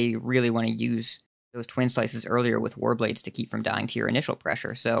 and they really want to use those Twin Slices earlier with Warblades to keep from dying to your initial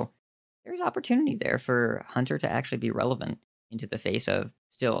pressure. So there's opportunity there for Hunter to actually be relevant into the face of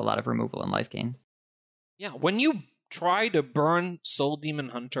still a lot of removal and life gain. Yeah, when you try to burn Soul Demon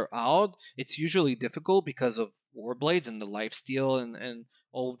Hunter out, it's usually difficult because of Warblades and the lifesteal and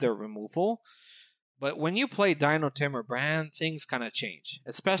all of their removal. But when you play Dino Tamer Brand, things kind of change.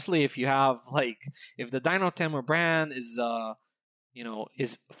 Especially if you have, if the Dino Tamer Brand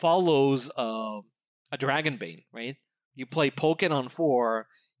follows a Dragonbane, right? You play Pokken on 4,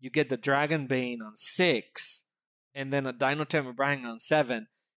 you get the Dragonbane on 6, and then a Dino Tamer Brand on 7.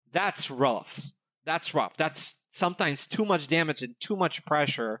 That's rough. That's sometimes too much damage and too much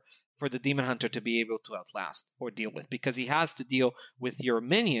pressure for the Demon Hunter to be able to outlast or deal with, because he has to deal with your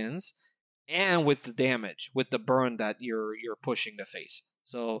minions and with the damage, with the burn that you're pushing to face.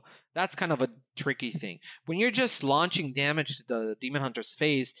 So that's kind of a tricky thing. When you're just launching damage to the Demon Hunter's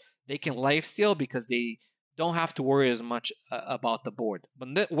face, they can lifesteal because they don't have to worry as much about the board.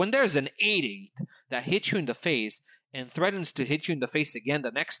 But when there's an 8/8 that hits you in the face and threatens to hit you in the face again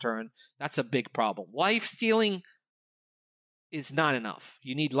the next turn, that's a big problem. Lifestealing is not enough.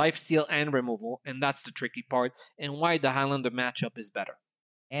 You need lifesteal and removal, and that's the tricky part, and why the Highlander matchup is better.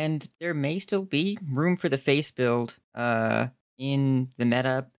 And there may still be room for the face build in the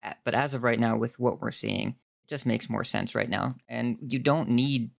meta, but as of right now, with what we're seeing, it just makes more sense right now. And you don't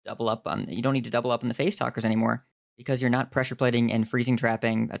need to double up on the face talkers anymore, because you're not pressure plating and freezing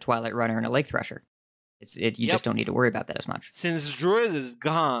trapping a Twilight Runner and a Lake Thresher. You just don't need to worry about that as much. Since Druid is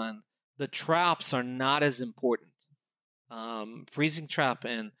gone, the traps are not as important. Freezing Trap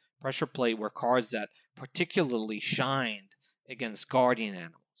and Pressure Plate were cards that particularly shined against Guardian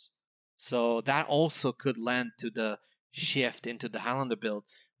animals. So that also could lend to the shift into the Highlander build,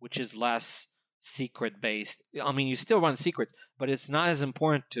 which is less secret-based. I mean, you still run secrets, but it's not as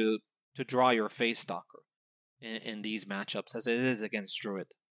important to draw your Face Stalker in these matchups as it is against Druid.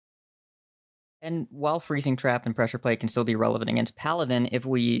 And while Freezing Trap and Pressure Plate can still be relevant against Paladin, if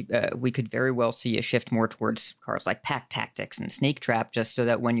we could very well see a shift more towards cards like Pack Tactics and Snake Trap, just so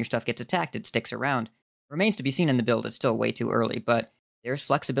that when your stuff gets attacked, it sticks around. Remains to be seen in the build. It's still way too early, but there's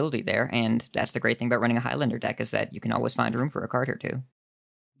flexibility there, and that's the great thing about running a Highlander deck, is that you can always find room for a card or two.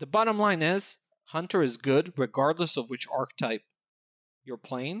 The bottom line is, Hunter is good regardless of which archetype you're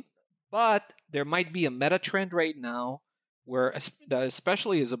playing, but there might be a meta trend right now where that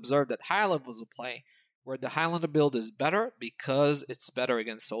especially is observed at high levels of play, where the Highlander build is better because it's better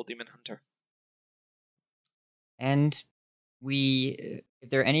against Soul Demon Hunter. And if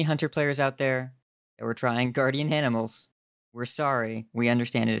there are any Hunter players out there that were trying Guardian Animals, we're sorry. We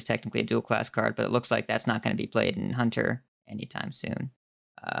understand it is technically a dual class card, but it looks like that's not going to be played in Hunter anytime soon.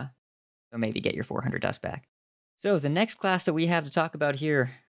 So maybe get your 400 dust back. So the next class that we have to talk about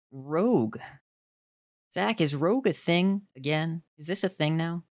here, Rogue. Zach, is Rogue a thing again? Is this a thing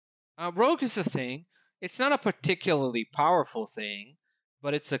now? Rogue is a thing. It's not a particularly powerful thing,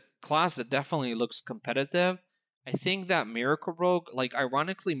 but it's a class that definitely looks competitive. I think that Miracle Rogue,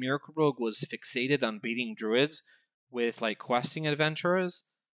 ironically, Miracle Rogue was fixated on beating Druids with, questing adventurers.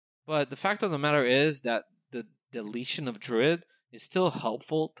 But the fact of the matter is that the deletion of Druid is still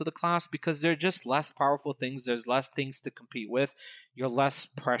helpful to the class, because they're just less powerful things. There's less things to compete with. You're less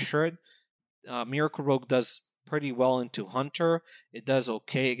pressured. Miracle Rogue does pretty well into Hunter. It does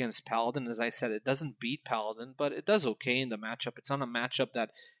okay against Paladin. As I said, it doesn't beat Paladin, but it does okay in the matchup. It's not a matchup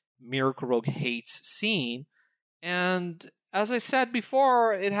that Miracle Rogue hates seeing. And as I said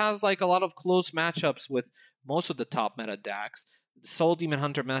before, it has like a lot of close matchups with most of the top meta decks. The Soul Demon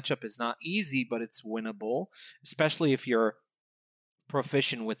Hunter matchup is not easy, but it's winnable, especially if you're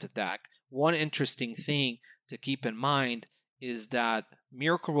proficient with the deck. One interesting thing to keep in mind is that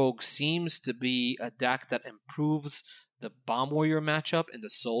Miracle Rogue seems to be a deck that improves the Bomb Warrior matchup and the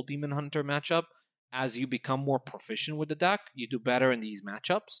Soul Demon Hunter matchup. As you become more proficient with the deck, you do better in these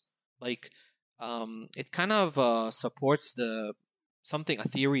matchups. Like, it kind of supports a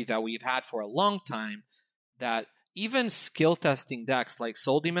theory that we've had for a long time, that even skill testing decks like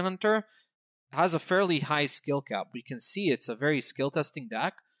Soul Demon Hunter has a fairly high skill cap. We can see it's a very skill testing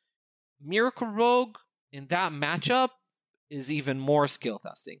deck. Miracle Rogue in that matchup is even more skill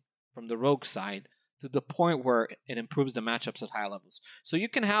testing from the Rogue side, to the point where it improves the matchups at high levels. So you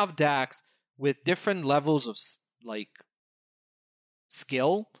can have decks with different levels of like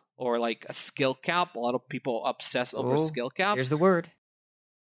skill, or like a skill cap. A lot of people obsess over skill cap. Here's the word.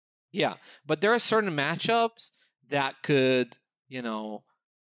 Yeah, but there are certain matchups that could,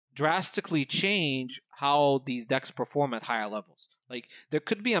 drastically change how these decks perform at higher levels. Like, there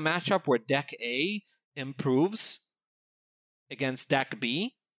could be a matchup where deck A improves against deck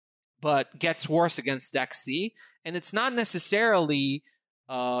B, but gets worse against deck C, and it's not necessarily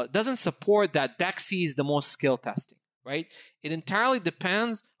doesn't support that deck C is the most skill testing, right? It entirely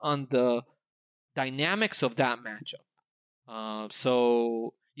depends on the dynamics of that matchup.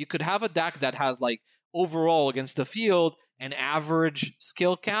 So you could have a deck that has like overall against the field an average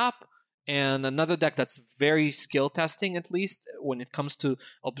skill cap, and another deck that's very skill testing, at least when it comes to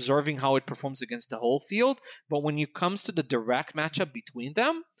observing how it performs against the whole field. But when it comes to the direct matchup between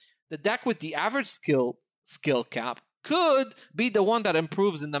them, the deck with the average skill cap could be the one that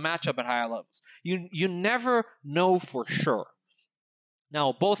improves in the matchup at higher levels. You never know for sure.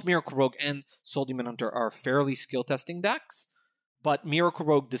 Now, both Miracle Rogue and Soul Demon Hunter are fairly skill testing decks, but Miracle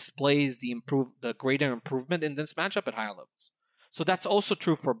Rogue displays the greater improvement in this matchup at higher levels. So that's also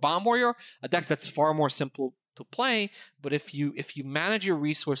true for Bomb Warrior, a deck that's far more simple to play, but if you manage your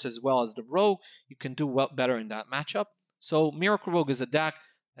resources as well as the Rogue, you can do better in that matchup. So Miracle Rogue is a deck,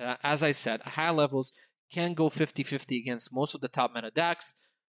 as I said, at higher levels, can go 50-50 against most of the top meta decks.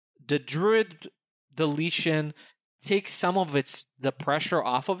 The Druid deletion takes some of the pressure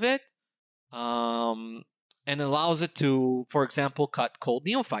off of it, and allows it to, for example, cut Cold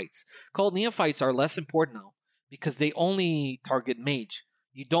Neophytes. Cold Neophytes are less important now because they only target Mage.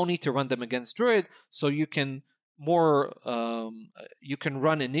 You don't need to run them against Druid, so you can run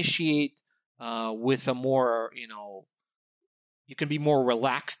Initiate with a more, you can be more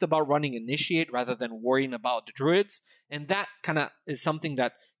relaxed about running Initiate rather than worrying about the Druids, and that kind of is something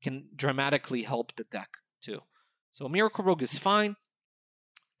that can dramatically help the deck too. So Miracle Rogue is fine.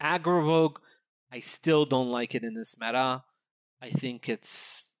 Aggro Rogue, I still don't like it in this meta. I think it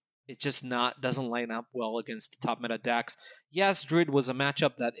just doesn't line up well against the top meta decks. Yes, Druid was a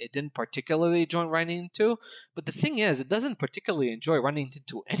matchup that it didn't particularly enjoy running into, but the thing is, it doesn't particularly enjoy running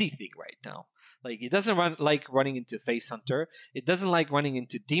into anything right now. Like, it doesn't like running into Face Hunter, it doesn't like running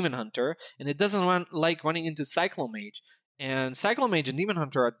into Demon Hunter, and it doesn't like running into Cyclomage. And Cyclomage and Demon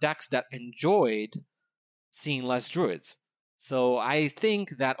Hunter are decks that enjoyed seeing less Druids. So I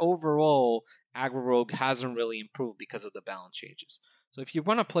think that overall, Aggro Rogue hasn't really improved because of the balance changes. So if you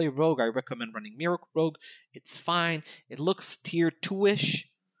want to play Rogue, I recommend running Miracle Rogue. It's fine. It looks tier 2-ish.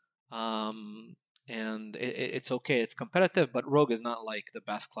 And it's okay. It's competitive, but Rogue is not like the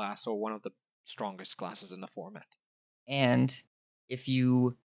best class or one of the strongest classes in the format. And if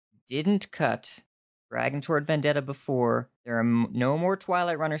you didn't cut Dragon Toward Vendetta before, there are no more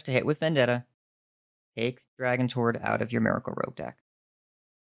Twilight Runners to hit with Vendetta. Take Dragon Toward out of your Miracle Rogue deck.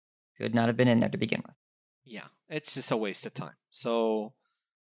 Should not have been in there to begin with. Yeah, it's just a waste of time. So,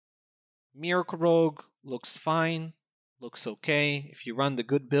 Miracle Rogue looks fine, looks okay. If you run the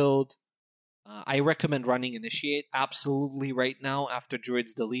good build, I recommend running Initiate absolutely right now after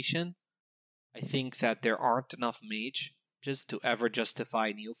Druid's deletion. I think that there aren't enough Mage just to ever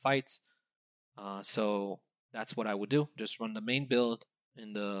justify Neophytes. So that's what I would do. Just run the main build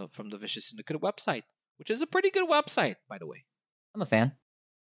from the Vicious Syndicate website, which is a pretty good website, by the way. I'm a fan.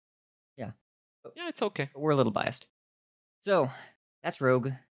 Yeah, it's okay. But we're a little biased. So, that's Rogue.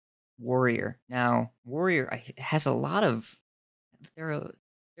 Warrior. Now, Warrior has a lot of...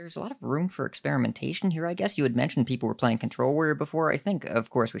 There's a lot of room for experimentation here, I guess. You had mentioned people were playing Control Warrior before. I think,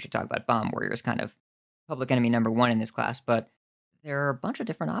 of course, we should talk about Bomb Warrior as kind of public enemy number one in this class, but there are a bunch of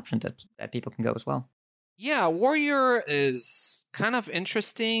different options that people can go as well. Yeah, Warrior is kind of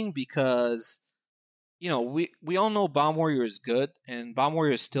interesting because, we all know Bomb Warrior is good, and Bomb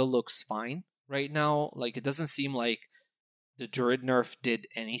Warrior still looks fine right now. Like, it doesn't seem like the Druid nerf did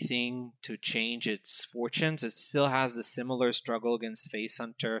anything to change its fortunes. It still has the similar struggle against Face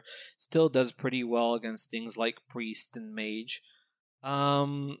Hunter, still does pretty well against things like Priest and Mage.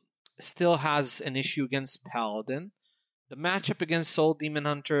 Still has an issue against Paladin. The matchup against Soul Demon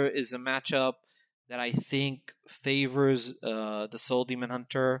Hunter is a matchup that I think favors the Soul Demon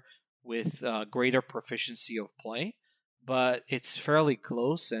Hunter with greater proficiency of play, but it's fairly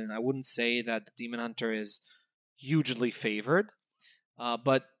close, and I wouldn't say that the Demon Hunter is hugely favored.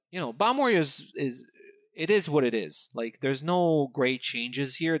 But Bomb Warrior is it is what it is. Like, there's no great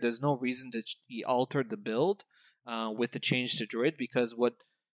changes here. There's no reason to alter the build with the change to Druid, because what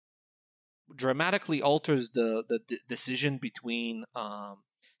dramatically alters the decision between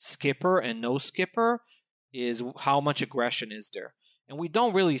skipper and no skipper is how much aggression is there. And we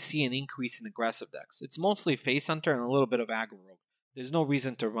don't really see an increase in aggressive decks. It's mostly Face Hunter and a little bit of aggro. There's no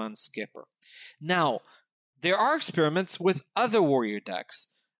reason to run skipper. Now, there are experiments with other warrior decks.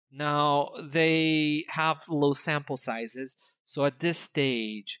 Now, they have low sample sizes, so at this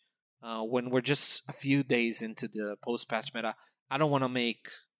stage, when we're just a few days into the post-patch meta, I don't want to make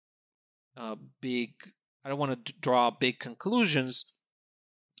I don't want to draw big conclusions,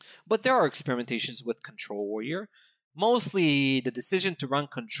 but there are experimentations with Control Warrior. Mostly, the decision to run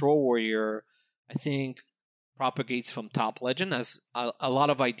Control Warrior, I think, propagates from Top Legend, as a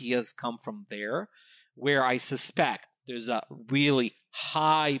lot of ideas come from there, where I suspect there's a really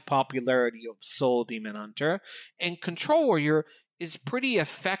high popularity of Soul Demon Hunter, and Control Warrior is pretty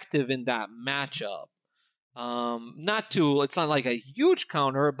effective in that matchup. It's not like a huge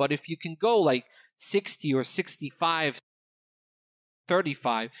counter, but if you can go like 60 or 65,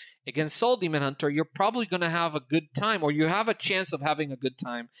 35 against Soul Demon Hunter, you're probably going to have a good time, or you have a chance of having a good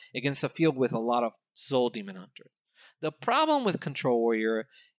time against a field with a lot of Soul Demon Hunter. The problem with Control Warrior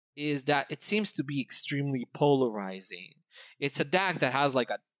is that it seems to be extremely polarizing. It's a deck that has like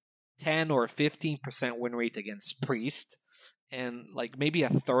a 10 or 15% win rate against Priest, and like maybe a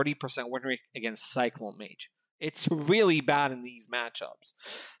 30% win rate against Cyclone Mage. It's really bad in these matchups.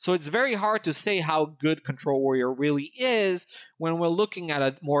 So it's very hard to say how good Control Warrior really is when we're looking at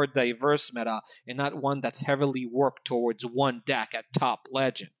a more diverse meta and not one that's heavily warped towards one deck at Top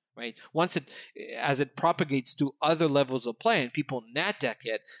Legend, right? As it propagates to other levels of play and people net deck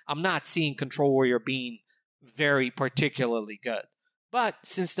it, I'm not seeing Control Warrior being very particularly good. But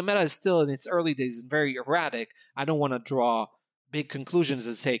since the meta is still in its early days and very erratic, I don't want to draw big conclusions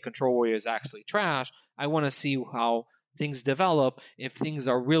and say Control Warrior is actually trash. I want to see how things develop. If things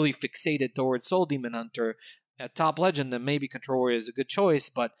are really fixated towards Soul Demon Hunter at Top Legend, then maybe Control Warrior is a good choice.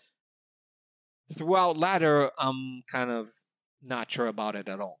 But throughout ladder, I'm kind of not sure about it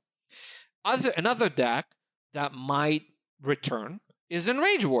at all. Another deck that might return is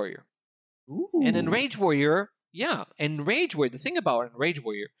Enrage Warrior. Ooh. And Enrage Warrior, the thing about Enrage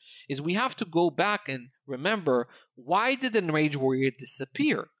Warrior is we have to go back and remember, why did Enrage Warrior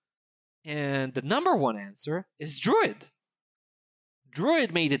disappear? And the number one answer is Druid.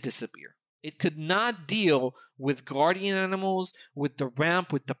 Druid made it disappear. It could not deal with guardian animals, with the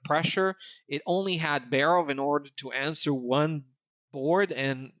ramp, with the pressure. It only had Barrow in order to answer one board,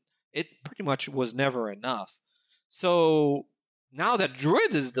 and it pretty much was never enough. So now that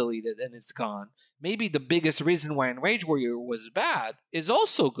Druid is deleted and it's gone, maybe the biggest reason why Enrage Warrior was bad is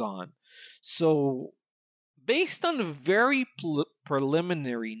also gone. So based on very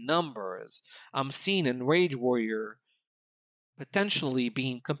preliminary numbers, I'm seeing Enrage Warrior potentially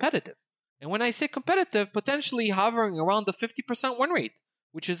being competitive. And when I say competitive, potentially hovering around the 50% win rate,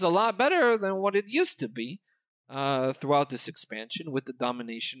 which is a lot better than what it used to be throughout this expansion with the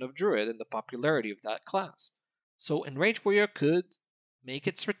domination of Druid and the popularity of that class. So Enrage Warrior could make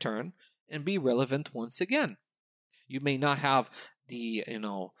its return and be relevant once again. You may not have the,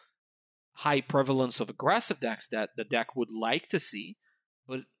 high prevalence of aggressive decks that the deck would like to see,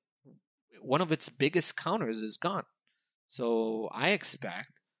 but one of its biggest counters is gone. So I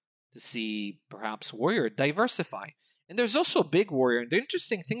expect to see perhaps Warrior diversify. And there's also Big Warrior. And the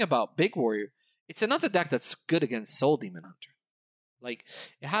interesting thing about Big Warrior, it's another deck that's good against Soul Demon Hunter. Like,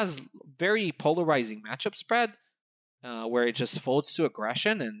 it has very polarizing matchup spread, where it just folds to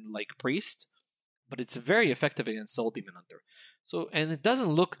aggression and like Priest, but it's very effective against Soul Demon Hunter. So, and it doesn't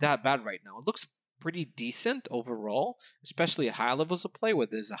look that bad right now. It looks pretty decent overall, especially at high levels of play where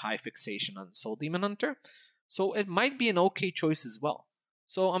there's a high fixation on Soul Demon Hunter. So it might be an okay choice as well.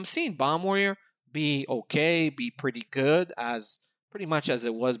 So I'm seeing Bomb Warrior be okay, be pretty good, as pretty much as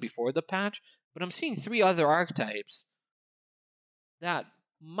it was before the patch. But I'm seeing three other archetypes that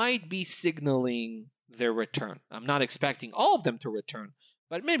might be signaling their return. I'm not expecting all of them to return,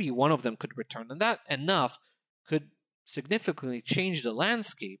 but maybe one of them could return, and that enough could significantly change the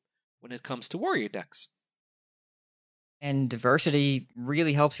landscape when it comes to warrior decks. And diversity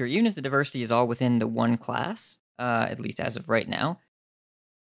really helps your unit. The diversity is all within the one class, at least as of right now.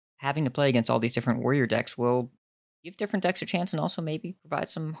 Having to play against all these different warrior decks will give different decks a chance and also maybe provide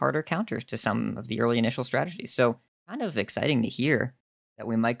some harder counters to some of the early initial strategies. So kind of exciting to hear that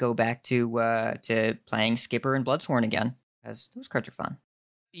we might go back to playing Skipper and Bloodsworn again, because those cards are fun.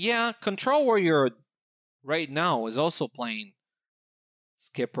 Yeah, Control Warrior right now is also playing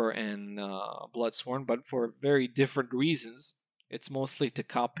Skipper and Bloodsworn, but for very different reasons. It's mostly to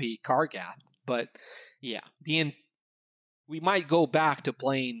copy Kargath. But yeah, we might go back to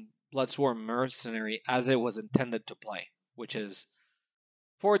playing Bloodsworn Mercenary as it was intended to play, which is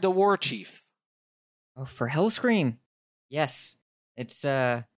for the War Chief. Oh, for Hellscream. Yes. It's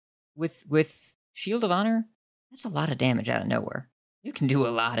with Shield of Honor, that's a lot of damage out of nowhere. You can do a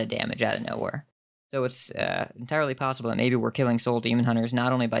lot of damage out of nowhere. So it's entirely possible that maybe we're killing Soul Demon Hunters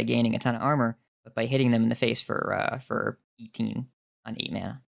not only by gaining a ton of armor, but by hitting them in the face for 18 on 8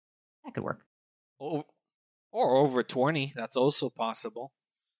 mana. That could work. Or over 20. That's also possible.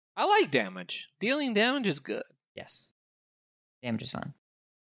 I like damage. Dealing damage is good. Yes. Damage is fun.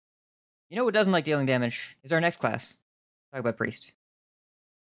 You know what doesn't like dealing damage is our next class. Talk about Priest.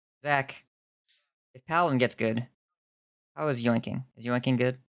 Zach, if Paladin gets good, how is Yoinking? Is Yoinking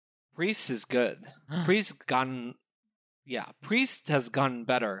good? Priest is good. Priest has gotten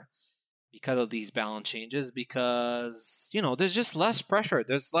better because of these balance changes, because, there's just less pressure.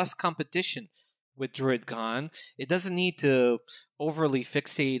 There's less competition with Druid gone. It doesn't need to overly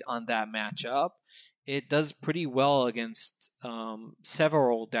fixate on that matchup. It does pretty well against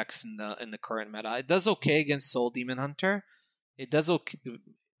several decks in the current meta. It does okay against Soul Demon Hunter. It does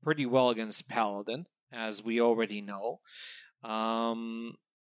pretty well against Paladin, as we already know.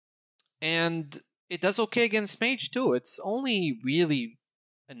 And it does okay against Mage too. Its only really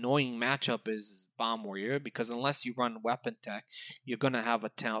annoying matchup is Bomb Warrior, because unless you run Weapon Tech, you're going to have a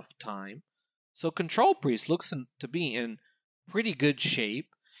tough time. So Control Priest looks to be in pretty good shape,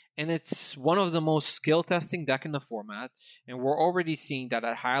 and it's one of the most skill-testing deck in the format, and we're already seeing that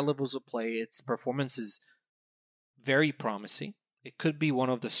at higher levels of play, its performance is very promising. It could be one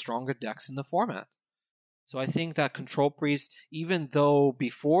of the stronger decks in the format. So I think that Control Priest, even though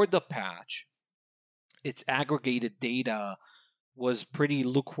before the patch, its aggregated data was pretty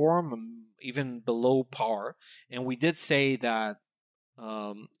lukewarm, even below par, and we did say that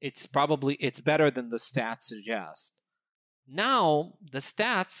it's better than the stats suggest. Now, the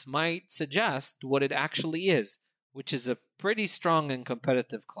stats might suggest what it actually is, which is a pretty strong and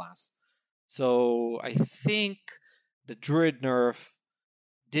competitive class. So I think the Druid nerf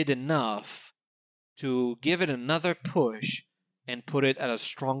did enough to give it another push and put it at a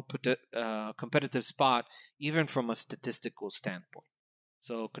strong competitive spot, even from a statistical standpoint.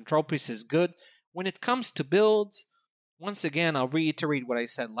 So Control Priest is good. When it comes to builds, once again, I'll reiterate what I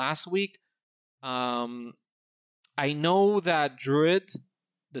said last week. I know that Druid,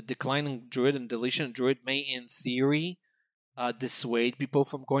 the declining Druid and deletion of Druid may, in theory, dissuade people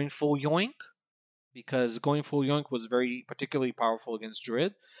from going full Yoink, because going full Yoink was very particularly powerful against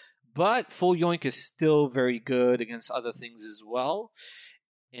Druid. But full Yoink is still very good against other things as well.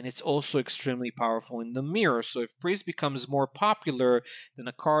 And it's also extremely powerful in the mirror. So if Priest becomes more popular, then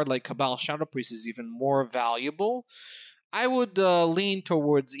a card like Cabal Shadow Priest is even more valuable. I would lean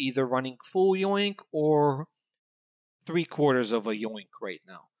towards either running full Yoink or 3/4 of a Yoink right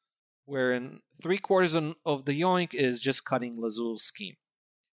now. Wherein 3/4 of the Yoink is just cutting Lazul's scheme,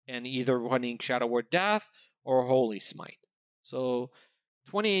 and either running Shadow Word Death or Holy Smite. So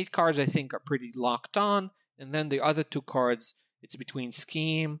 28 cards, I think, are pretty locked on. And then the other 2 cards, it's between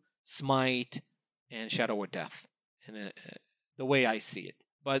Scheme, Smite, and Shadow or Death, and the way I see it.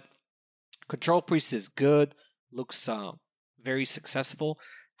 But Control Priest is good, looks very successful.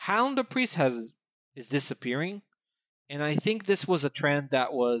 Highlander Priest is disappearing. And I think this was a trend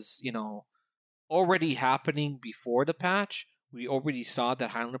that was, already happening before the patch. We already saw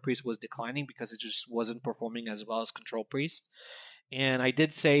that Highlander Priest was declining because it just wasn't performing as well as Control Priest. And I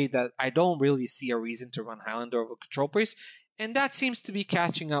did say that I don't really see a reason to run Highlander over Control Priest, and that seems to be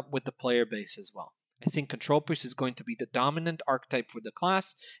catching up with the player base as well. I think Control Priest is going to be the dominant archetype for the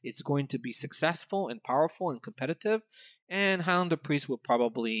class. It's going to be successful and powerful and competitive, and Highlander Priest will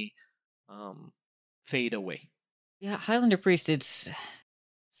probably fade away. Yeah, Highlander Priest,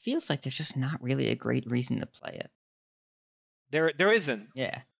 feels like there's just not really a great reason to play it. There isn't.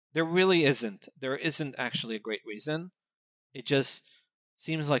 Yeah. There really isn't. There isn't actually a great reason. It just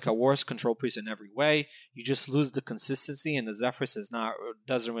seems like a worse Control Priest in every way. You just lose the consistency, and the Zephrys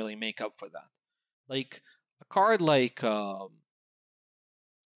doesn't really make up for that. Like, a card like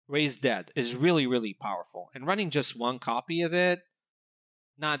Raised Dead is really, really powerful. And running just one copy of it,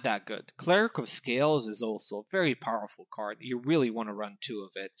 not that good. Cleric of Scales is also a very powerful card. You really want to run 2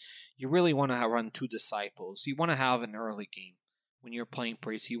 of it. You really want to run 2 Disciples. You want to have an early game when you're playing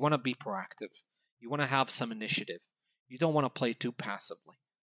Priest. You want to be proactive. You want to have some initiative. You don't want to play too passively.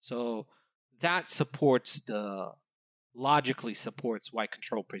 So that logically supports why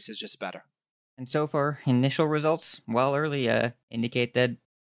Control Priest is just better. And so far, initial results, while early, indicate that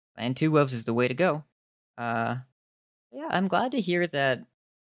playing 2 Wolves is the way to go. Yeah, I'm glad to hear that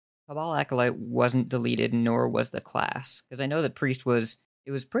Cabal Acolyte wasn't deleted, nor was the class. Because I know that Priest was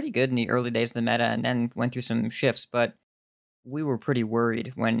pretty good in the early days of the meta, and then went through some shifts, but we were pretty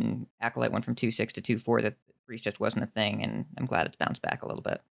worried when Acolyte went from 2.6 to 2.4 that Priest just wasn't a thing, and I'm glad it's bounced back a little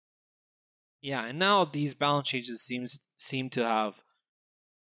bit. Yeah, and now these balance changes seem to have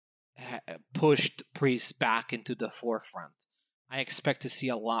pushed Priest back into the forefront. I expect to see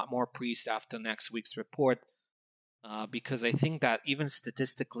a lot more Priest after next week's report, because I think that even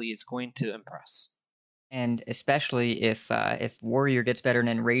statistically it's going to impress. And especially if Warrior gets better and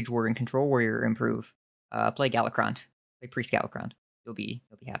then Rage Warrior and Control Warrior improve, play Galakrond. Play Priest Galakrond. You'll be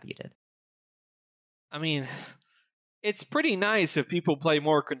happy you did. I mean, it's pretty nice if people play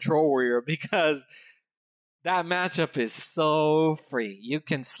more Control Warrior, because that matchup is so free. You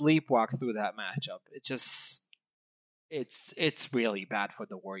can sleepwalk through that matchup. It's really bad for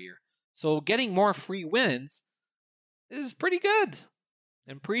the Warrior. So getting more free wins is pretty good.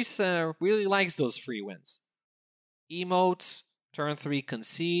 And Priest really likes those free wins. Emotes, turn 3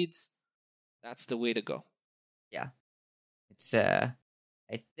 concedes. That's the way to go. Yeah. It's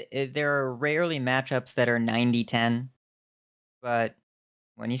there are rarely matchups that are 90-10, but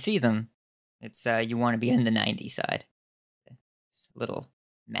when you see them, it's you want to be in the 90 side. It's a little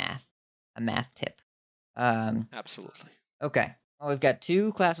a math tip. Absolutely. Okay. Well, we've got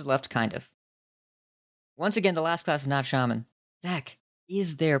 2 classes left, kind of. Once again, the last class is not Shaman. Zach,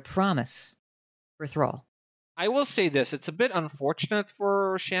 is there promise for Thrall? I will say this. It's a bit unfortunate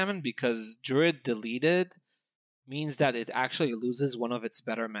for Shaman because Druid deleted means that it actually loses one of its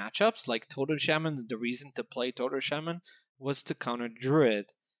better matchups. Like Totem Shaman, the reason to play Totem Shaman was to counter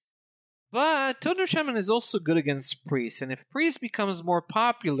Druid. But Totem Shaman is also good against Priest, and if Priest becomes more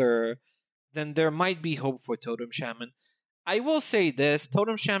popular, then there might be hope for Totem Shaman. I will say this,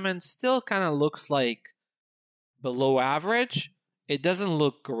 Totem Shaman still kind of looks like below average. It doesn't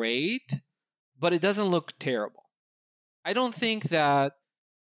look great, but it doesn't look terrible. I don't think that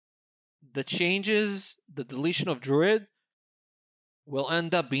the changes, the deletion of Druid, will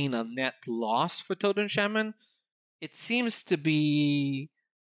end up being a net loss for Totem Shaman. It seems to be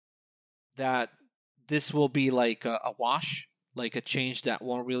that this will be like a wash, like a change that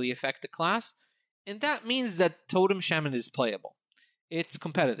won't really affect the class. And that means that Totem Shaman is playable. It's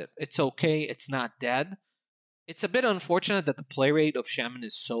competitive. It's okay. It's not dead. It's a bit unfortunate that the play rate of Shaman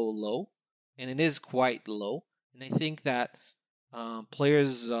is so low, and it is quite low. And I think that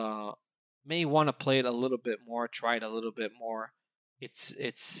players may want to play it a little bit more, try it a little bit more. It's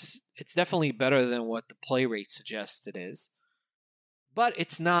definitely better than what the play rate suggests it is, but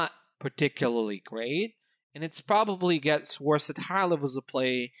it's not particularly great, and it's probably gets worse at higher levels of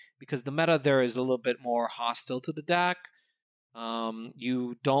play because the meta there is a little bit more hostile to the deck.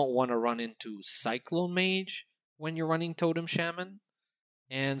 You don't want to run into Cyclone Mage when you're running Totem Shaman,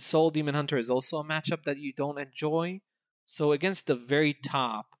 and Soul Demon Hunter is also a matchup that you don't enjoy. So against the very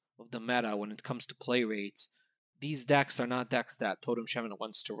top of the meta when it comes to play rates, these decks are not decks that Totem Shaman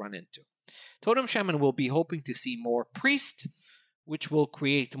wants to run into. Totem Shaman will be hoping to see more Priest, which will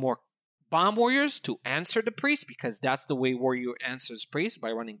create more Bomb Warriors to answer the Priest, because that's the way Warrior answers Priest,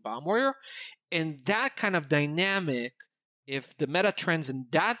 by running Bomb Warrior. And that kind of dynamic, if the meta trends in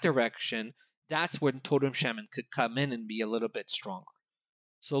that direction, that's when Totem Shaman could come in and be a little bit stronger.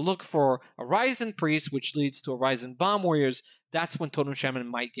 So look for a Ryzen Priest, which leads to a Ryzen Bomb Warriors. That's when Totem Shaman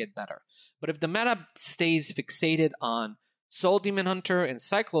might get better. But if the meta stays fixated on Soul Demon Hunter and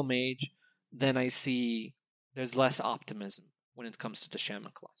Cyclone Mage, then I see there's less optimism when it comes to the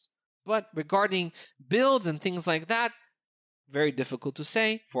Shaman class. But regarding builds and things like that, very difficult to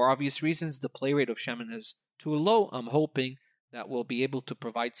say. For obvious reasons, the play rate of Shaman is too low. I'm hoping that we'll be able to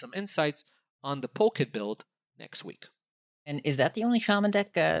provide some insights on the Poked build next week. And is that the only Shaman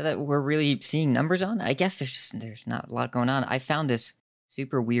deck that we're really seeing numbers on? I guess there's not a lot going on. I found this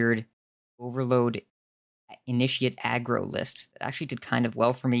super weird Overload Initiate aggro list that actually did kind of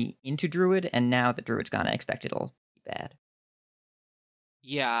well for me into Druid, and now that Druid's gone, I expect it'll be bad.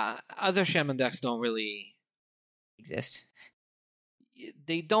 Yeah, other Shaman decks don't really exist.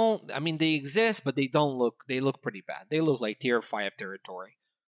 they don't. I mean, they exist, but they don't look. They look pretty bad. They look like tier 5 territory.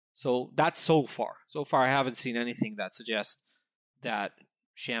 So that's so far. So far, I haven't seen anything that suggests that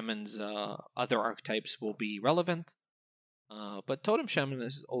Shaman's other archetypes will be relevant. But Totem Shaman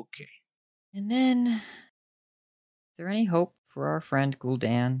is okay. And then, is there any hope for our friend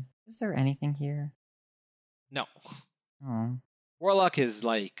Gul'dan? Is there anything here? No. Oh. Warlock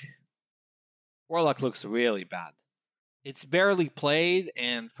looks really bad. It's barely played,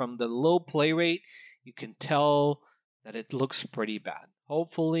 and from the low play rate, you can tell that it looks pretty bad.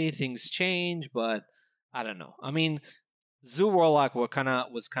 Hopefully things change, but I don't know. I mean, Zoo Warlock was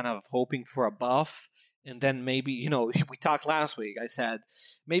kind of hoping for a buff, and then maybe, we talked last week. I said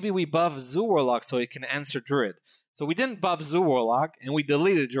maybe we buff Zoo Warlock so it can answer Druid. So we didn't buff Zoo Warlock, and we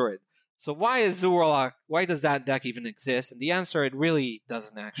deleted Druid. So why does that deck even exist? And the answer, it really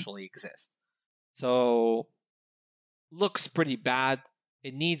doesn't actually exist. So looks pretty bad.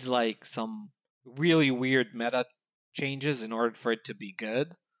 It needs like some really weird meta changes in order for it to be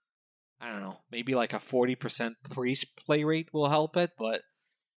good. I don't know. Maybe like a 40% priest play rate will help it, but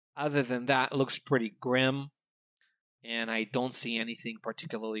other than that, it looks pretty grim. And I don't see anything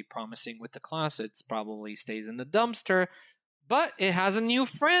particularly promising with the class. It probably stays in the dumpster. But it has a new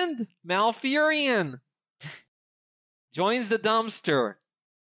friend, Malfurion. Joins the dumpster.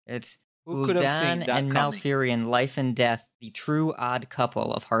 It's Who could have seen Gul'dan that and coming? Malfurion, life and death, the true odd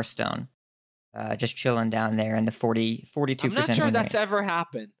couple of Hearthstone. Just chilling down there in the 42% I'm not sure win that's rate. ever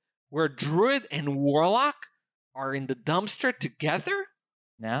happened. Where Druid and Warlock are in the dumpster together?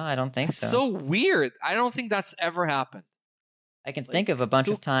 No, I don't think That's so. so weird. I don't think that's ever happened. I can think of a bunch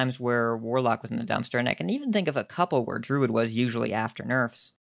two- of times where Warlock was in the dumpster, and I can even think of a couple where Druid was, usually after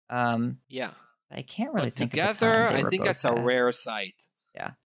nerfs. Yeah. But I can't really But think together, of the time they I were think both that's a bad. rare sight.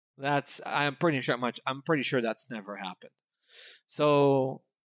 Yeah. I'm pretty sure that's never happened. So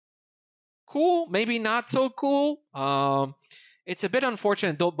cool, maybe not so cool. It's a bit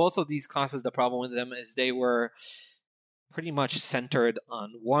unfortunate, though. Both of these classes, the problem with them is they were pretty much centered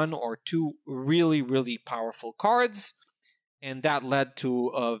on one or two really, really powerful cards, and that led to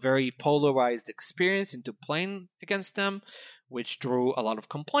a very polarized experience into playing against them, which drew a lot of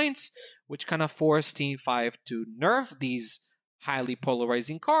complaints, which kind of forced Team 5 to nerf these highly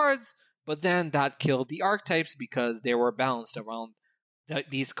polarizing cards, but then that killed the archetypes because they were balanced around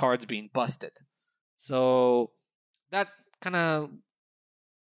these cards being busted. So that kind of,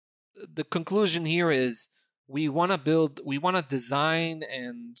 the conclusion here is we want to design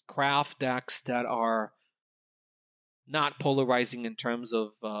and craft decks that are not polarizing in terms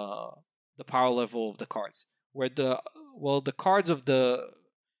of the power level of the cards. Where the cards of the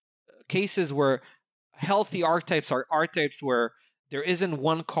cases where healthy archetypes are archetypes where there isn't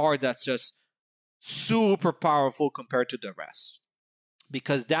one card that's just super powerful compared to the rest.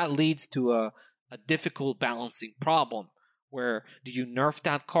 Because that leads to a difficult balancing problem. Where do you nerf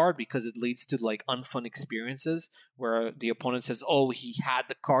that card because it leads to like unfun experiences where the opponent says, oh, he had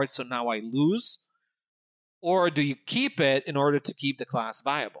the card, so now I lose? Or do you keep it in order to keep the class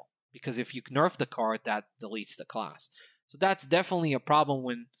viable? Because if you nerf the card, that deletes the class. So that's definitely a problem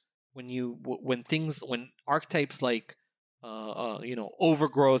when archetypes like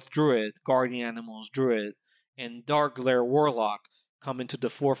Overgrowth Druid, Guardian Animals Druid, and Dark Glare Warlock come into the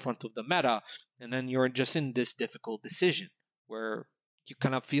forefront of the meta, and then you're just in this difficult decision where you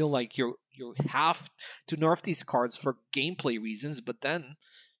kind of feel like you have to nerf these cards for gameplay reasons, but then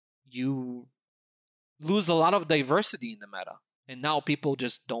you lose a lot of diversity in the meta, and now people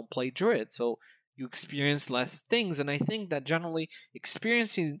just don't play Druid, so you experience less things. And I think that generally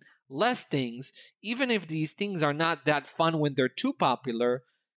experiencing less things, even if these things are not that fun when they're too popular,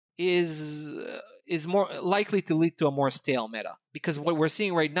 is more likely to lead to a more stale meta. Because what we're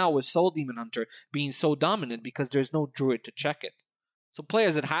seeing right now with Soul Demon Hunter being so dominant because there's no Druid to check it. So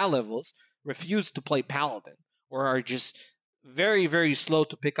players at high levels refuse to play Paladin or are just very, very slow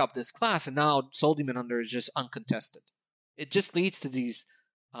to pick up this class, and now Soul Demon Hunter is just uncontested. It just leads to these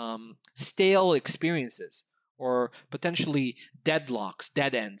stale experiences or potentially deadlocks,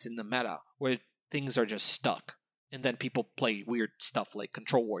 dead ends in the meta where things are just stuck. And then people play weird stuff like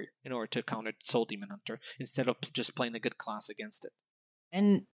Control Warrior in order to counter Soul Demon Hunter instead of just playing a good class against it.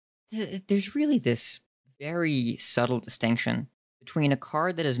 And there's really this very subtle distinction between a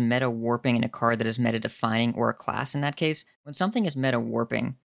card that is meta warping and a card that is meta defining, or a class in that case. When something is meta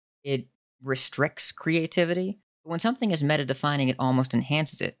warping, it restricts creativity. But when something is meta defining, it almost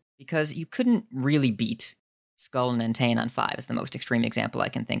enhances it. Because you couldn't really beat Skull and Entane on 5 is the most extreme example I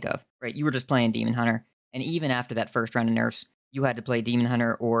can think of. Right? You were just playing Demon Hunter. And even after that first round of nerfs, you had to play Demon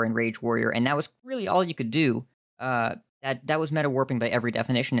Hunter or Enraged Warrior, and that was really all you could do That was meta warping by every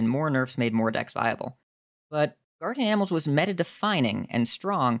definition, and more nerfs made more decks viable. But Guardian Animals was meta defining and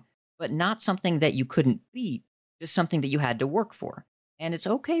strong, but not something that you couldn't beat, just something that you had to work for. And it's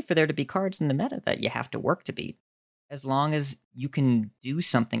okay for there to be cards in the meta that you have to work to beat. As long as you can do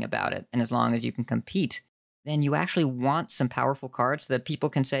something about it, and as long as you can compete, then you actually want some powerful cards so that people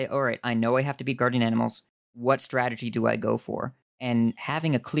can say, all right, I know I have to beat Guardian Animals. What strategy do I go for? And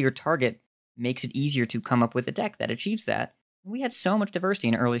having a clear target makes it easier to come up with a deck that achieves that. We had so much diversity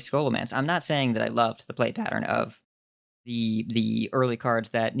in early Scholomance. I'm not saying that I loved the play pattern of the early cards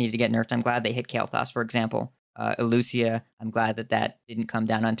that needed to get nerfed. I'm glad they hit Kael'thas, for example. Elucia, I'm glad that didn't come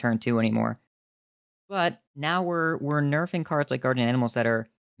down on turn 2 anymore. But now we're nerfing cards like Guardian Animals that are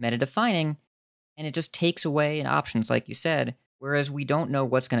meta-defining, and it just takes away options, like you said, whereas we don't know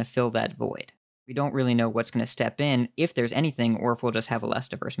what's going to fill that void. We don't really know what's going to step in, if there's anything, or if we'll just have a less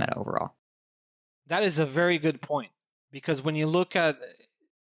diverse meta overall. That is a very good point, because when you look at,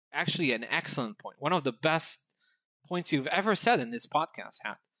 actually an excellent point, one of the best points you've ever said in this podcast,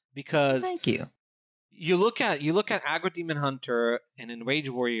 Hat, because thank you. You look at Aggro Demon Hunter and Enrage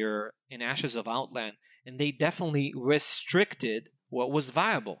Warrior in Ashes of Outland, and they definitely restricted what was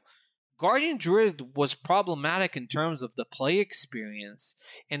viable. Guardian Druid was problematic in terms of the play experience,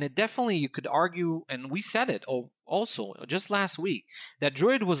 and it definitely, you could argue, and we said it also just last week, that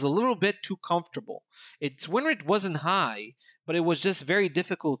Druid was a little bit too comfortable. Its win rate wasn't high, but it was just very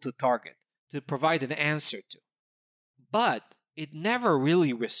difficult to target, to provide an answer to. But it never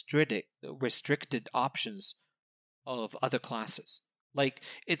really restricted options of other classes. Like,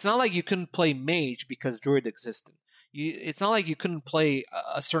 it's not like you couldn't play Mage because Druid existed. It's not like you couldn't play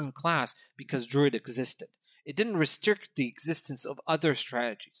a certain class because Druid existed. It didn't restrict the existence of other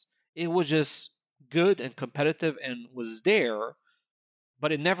strategies. It was just good and competitive and was there,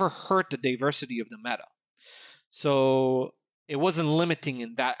 but it never hurt the diversity of the meta. So it wasn't limiting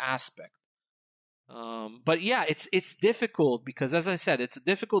in that aspect. But yeah, it's difficult because, as I said, it's a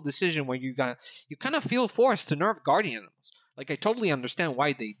difficult decision where you kind of feel forced to nerf Guardian Animals. Like, I totally understand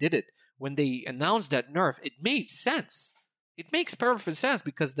why they did it. When they announced that nerf, it made sense. It makes perfect sense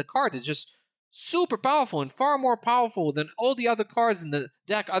because the card is just super powerful and far more powerful than all the other cards in the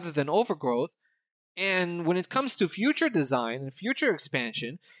deck other than Overgrowth. And when it comes to future design and future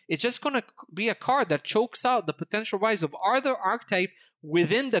expansion, it's just going to be a card that chokes out the potential rise of other archetype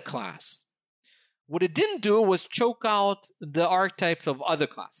within the class. What it didn't do was choke out the archetypes of other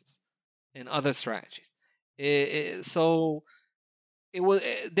classes and other strategies. So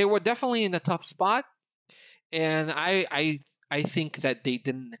they were definitely in a tough spot, and I think that they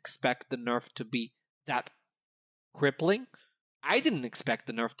didn't expect the nerf to be that crippling. I didn't expect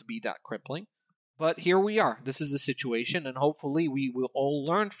the nerf to be that crippling, but here we are. This is the situation, and hopefully we will all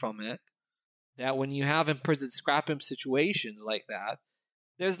learn from it, that when you have imprisoned scrap imp situations like that,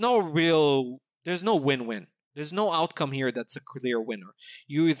 there's no win-win. There's no outcome here that's a clear winner.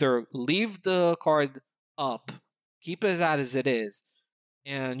 You either leave the card up, keep it as it is,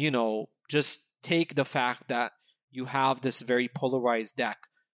 and, just take the fact that you have this very polarized deck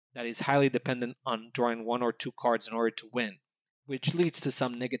that is highly dependent on drawing one or two cards in order to win, which leads to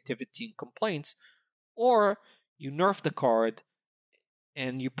some negativity and complaints, or you nerf the card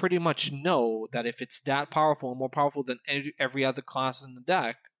and you pretty much know that if it's that powerful and more powerful than every other class in the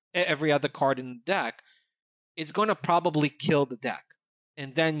deck, every other card in the deck, it's going to probably kill the deck.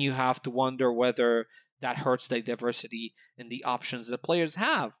 And then you have to wonder whether that hurts the diversity and the options that players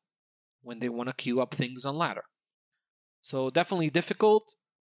have when they want to queue up things on ladder. So definitely difficult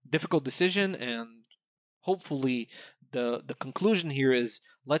decision, and hopefully the conclusion here is,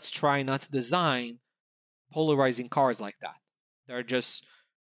 let's try not to design polarizing cards like that. They're just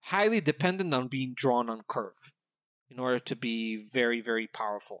highly dependent on being drawn on curve in order to be very, very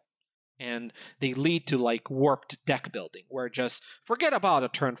powerful. And they lead to warped deck building, where just forget about a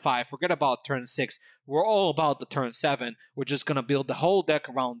turn 5, forget about turn 6. We're all about the turn 7. We're just going to build the whole deck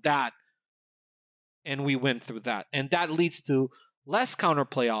around that, and we win through that. And that leads to less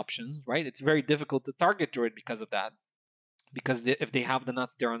counterplay options, right? It's very difficult to target Druid because of that. Because if they have the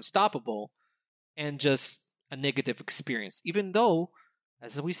nuts, they're unstoppable, and just a negative experience. Even though,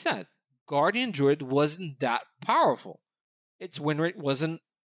 as we said, Guardian Druid wasn't that powerful. Its win rate wasn't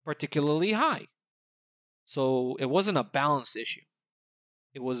particularly high. So it wasn't a balance issue.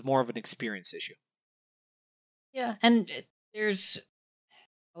 It was more of an experience issue. Yeah, and there's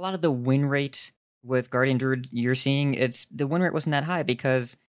a lot of the win rate with Guardian Druid you're seeing. The win rate wasn't that high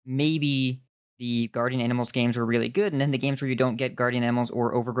because maybe the Guardian Animals games were really good, and then the games where you don't get Guardian Animals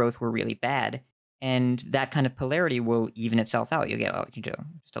or Overgrowth were really bad. and that kind of polarity will even itself out. You get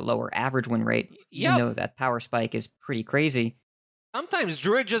just a lower average win rate, even Yep. though that power spike is pretty crazy. Sometimes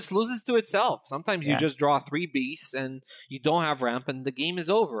Druid just loses to itself. Sometimes you Yeah. just draw 3 beasts and you don't have ramp and the game is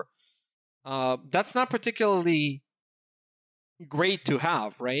over. That's not particularly great to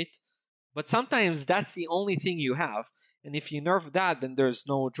have, right? But sometimes that's the only thing you have. And if you nerf that, then there's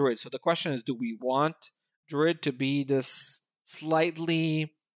no Druid. So the question is, do we want Druid to be this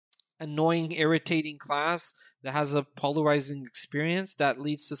slightly annoying, irritating class that has a polarizing experience that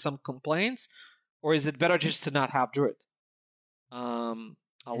leads to some complaints? Or is it better just to not have Druid? I'll And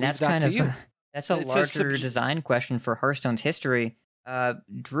leave that's that kind to of you. that's a It's a larger design question for Hearthstone's history.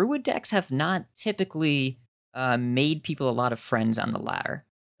 Druid decks have not typically made people a lot of friends on the ladder.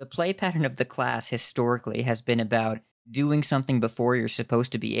 The play pattern of the class historically has been about doing something before you're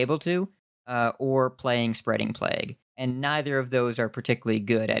supposed to be able to, or playing Spreading Plague, and neither of those are particularly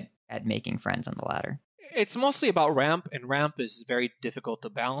good at making friends on the ladder. It's mostly about ramp, and ramp is very difficult to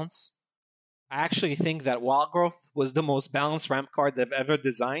balance. I actually think that Wild Growth was the most balanced ramp card they've ever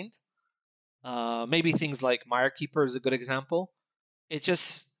designed. Maybe things like Mire Keeper is a good example. It's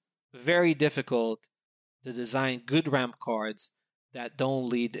just very difficult to design good ramp cards that don't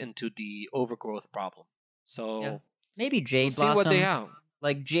lead into the overgrowth problem. So Yeah. Maybe Jade we'll see Blossom. what they have.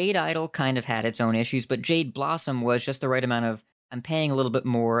 Like Jade Idol kind of had its own issues, but Jade Blossom was just the right amount of I'm paying a little bit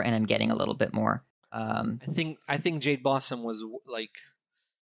more and I'm getting a little bit more. I think Jade Blossom was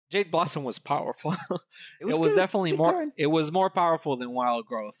powerful. It was was good. definitely Good more. card. It was more powerful than Wild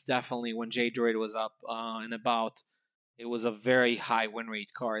Growth. Definitely when Jade Druid was up and about, it was a very high win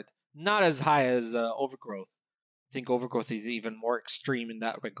rate card. Not as high as Overgrowth. I think Overgrowth is even more extreme in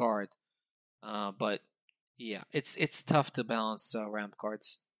that regard. But yeah, it's tough to balance ramp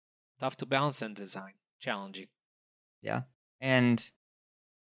cards. Tough to balance and design. Challenging. Yeah.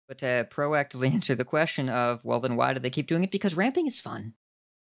 But to proactively answer the question of, well, then why do they keep doing it? Because ramping is fun.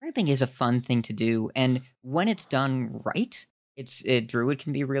 Ramping is a fun thing to do, and when it's done right, Druid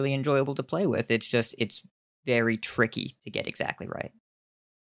can be really enjoyable to play with. It's very tricky to get exactly right.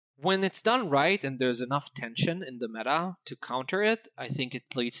 When it's done right and there's enough tension in the meta to counter it, I think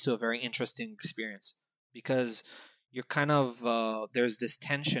it leads to a very interesting experience because you're kind of there's this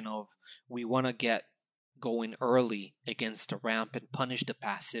tension of we want to get going early against the ramp and punish the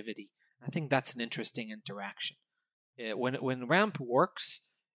passivity. I think that's an interesting interaction. When ramp works,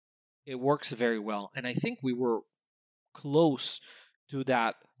 it works very well, and I think we were close to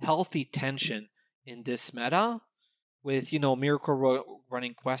that healthy tension in this meta with Miracle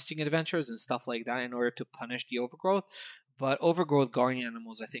running questing adventures and stuff like that in order to punish the overgrowth. But overgrowth Guardian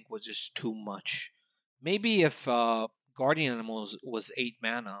Animals I think was just too much. Maybe if Guardian Animals was 8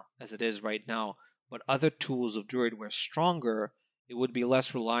 mana as it is right now, but other tools of Druid were stronger, it would be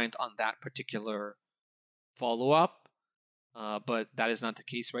less reliant on that particular follow-up. But that is not the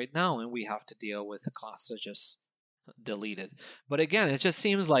case right now, and we have to deal with a class that just deleted. But again, it just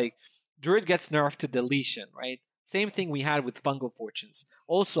seems like Druid gets nerfed to deletion, right? Same thing we had with Fungal Fortunes.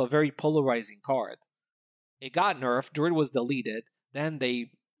 Also a very polarizing card. It got nerfed, Druid was deleted, then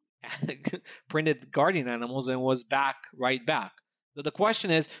they printed Guardian Animals and was right back. So the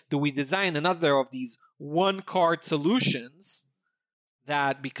question is, do we design another of these one-card solutions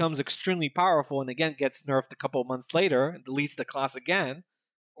that becomes extremely powerful and again gets nerfed a couple months later and deletes the class again?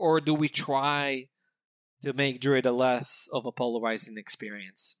 Or do we try to make Druid a less of a polarizing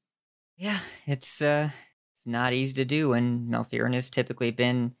experience? Yeah, it's not easy to do, and Malfearin has typically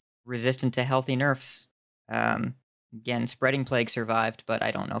been resistant to healthy nerfs. Again, Spreading Plague survived, but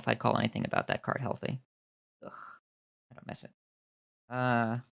I don't know if I'd call anything about that card healthy. Ugh, I don't miss it.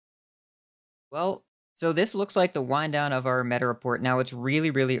 Well, so this looks like the wind down of our meta report. Now, it's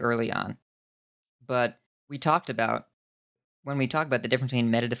really, really early on, but when we talked about the difference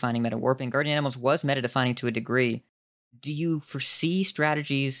between meta-defining, meta-warping, Guardian Animals was meta-defining to a degree. Do you foresee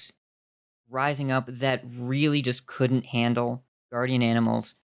strategies rising up that really just couldn't handle Guardian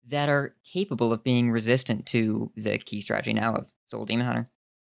Animals that are capable of being resistant to the key strategy now of Soul Demon Hunter?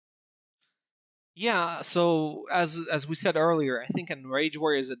 Yeah, so as we said earlier, I think Enrage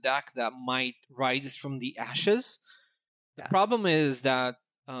Warrior is a deck that might rise from the ashes. The problem is that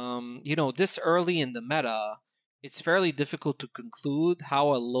this early in the meta, it's fairly difficult to conclude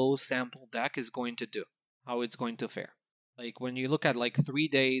how a low sample deck is going to do, how it's going to fare. Like when you look at like 3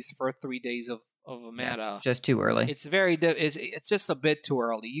 days, first 3 days of a meta, just too early. It's it's just a bit too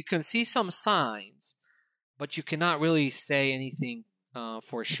early. You can see some signs, but you cannot really say anything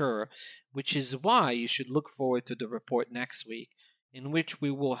for sure, which is why you should look forward to the report next week, in which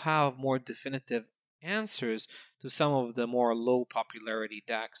we will have more definitive answers to some of the more low popularity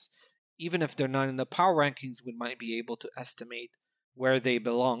decks. even if they're not in the power rankings, we might be able to estimate where they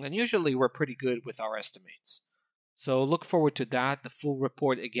belong. And usually we're pretty good with our estimates. So look forward to that. The full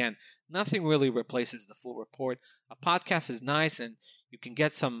report, again, nothing really replaces the full report. A podcast is nice and you can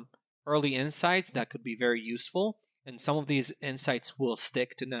get some early insights that could be very useful. And some of these insights will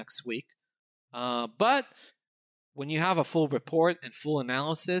stick to next week. But when you have a full report and full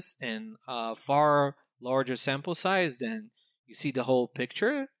analysis and a far larger sample size, then you see the whole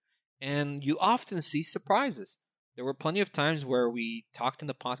picture and you often see surprises. There were plenty of times where we talked in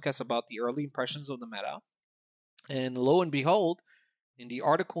the podcast about the early impressions of the meta. And lo and behold, in the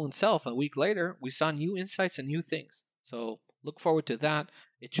article itself, a week later, we saw new insights and new things. So look forward to that.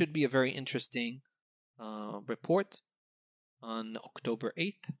 It should be a very interesting report on October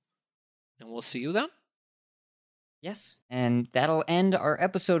 8th. And we'll see you then. Yes, and that'll end our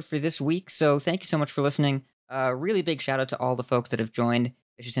episode for this week. So thank you so much for listening. Really big shout out to all the folks that have joined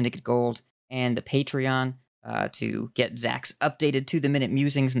Vicious Syndicate Gold and the Patreon to get Zach's updated to the minute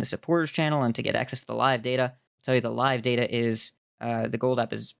musings in the supporters channel and to get access to the live data. I'll tell you, the live data is the Gold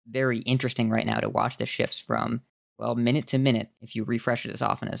app is very interesting right now to watch the shifts from, well, minute to minute if you refresh it as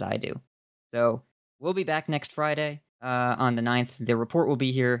often as I do. So we'll be back next Friday on the 9th. The report will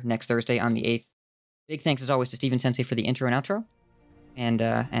be here next Thursday on the 8th. Big thanks as always to Steven Sensei for the intro and outro, and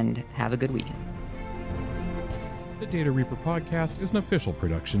have a good weekend. The Data Reaper podcast is an official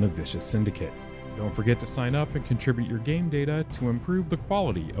production of Vicious Syndicate. Don't forget to sign up and contribute your game data to improve the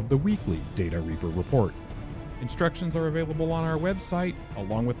quality of the weekly Data Reaper report. Instructions are available on our website,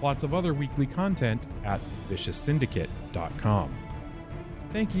 along with lots of other weekly content at vicioussyndicate.com.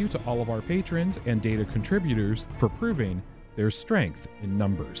 Thank you to all of our patrons and data contributors for proving there's strength in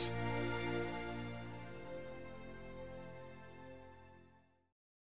numbers.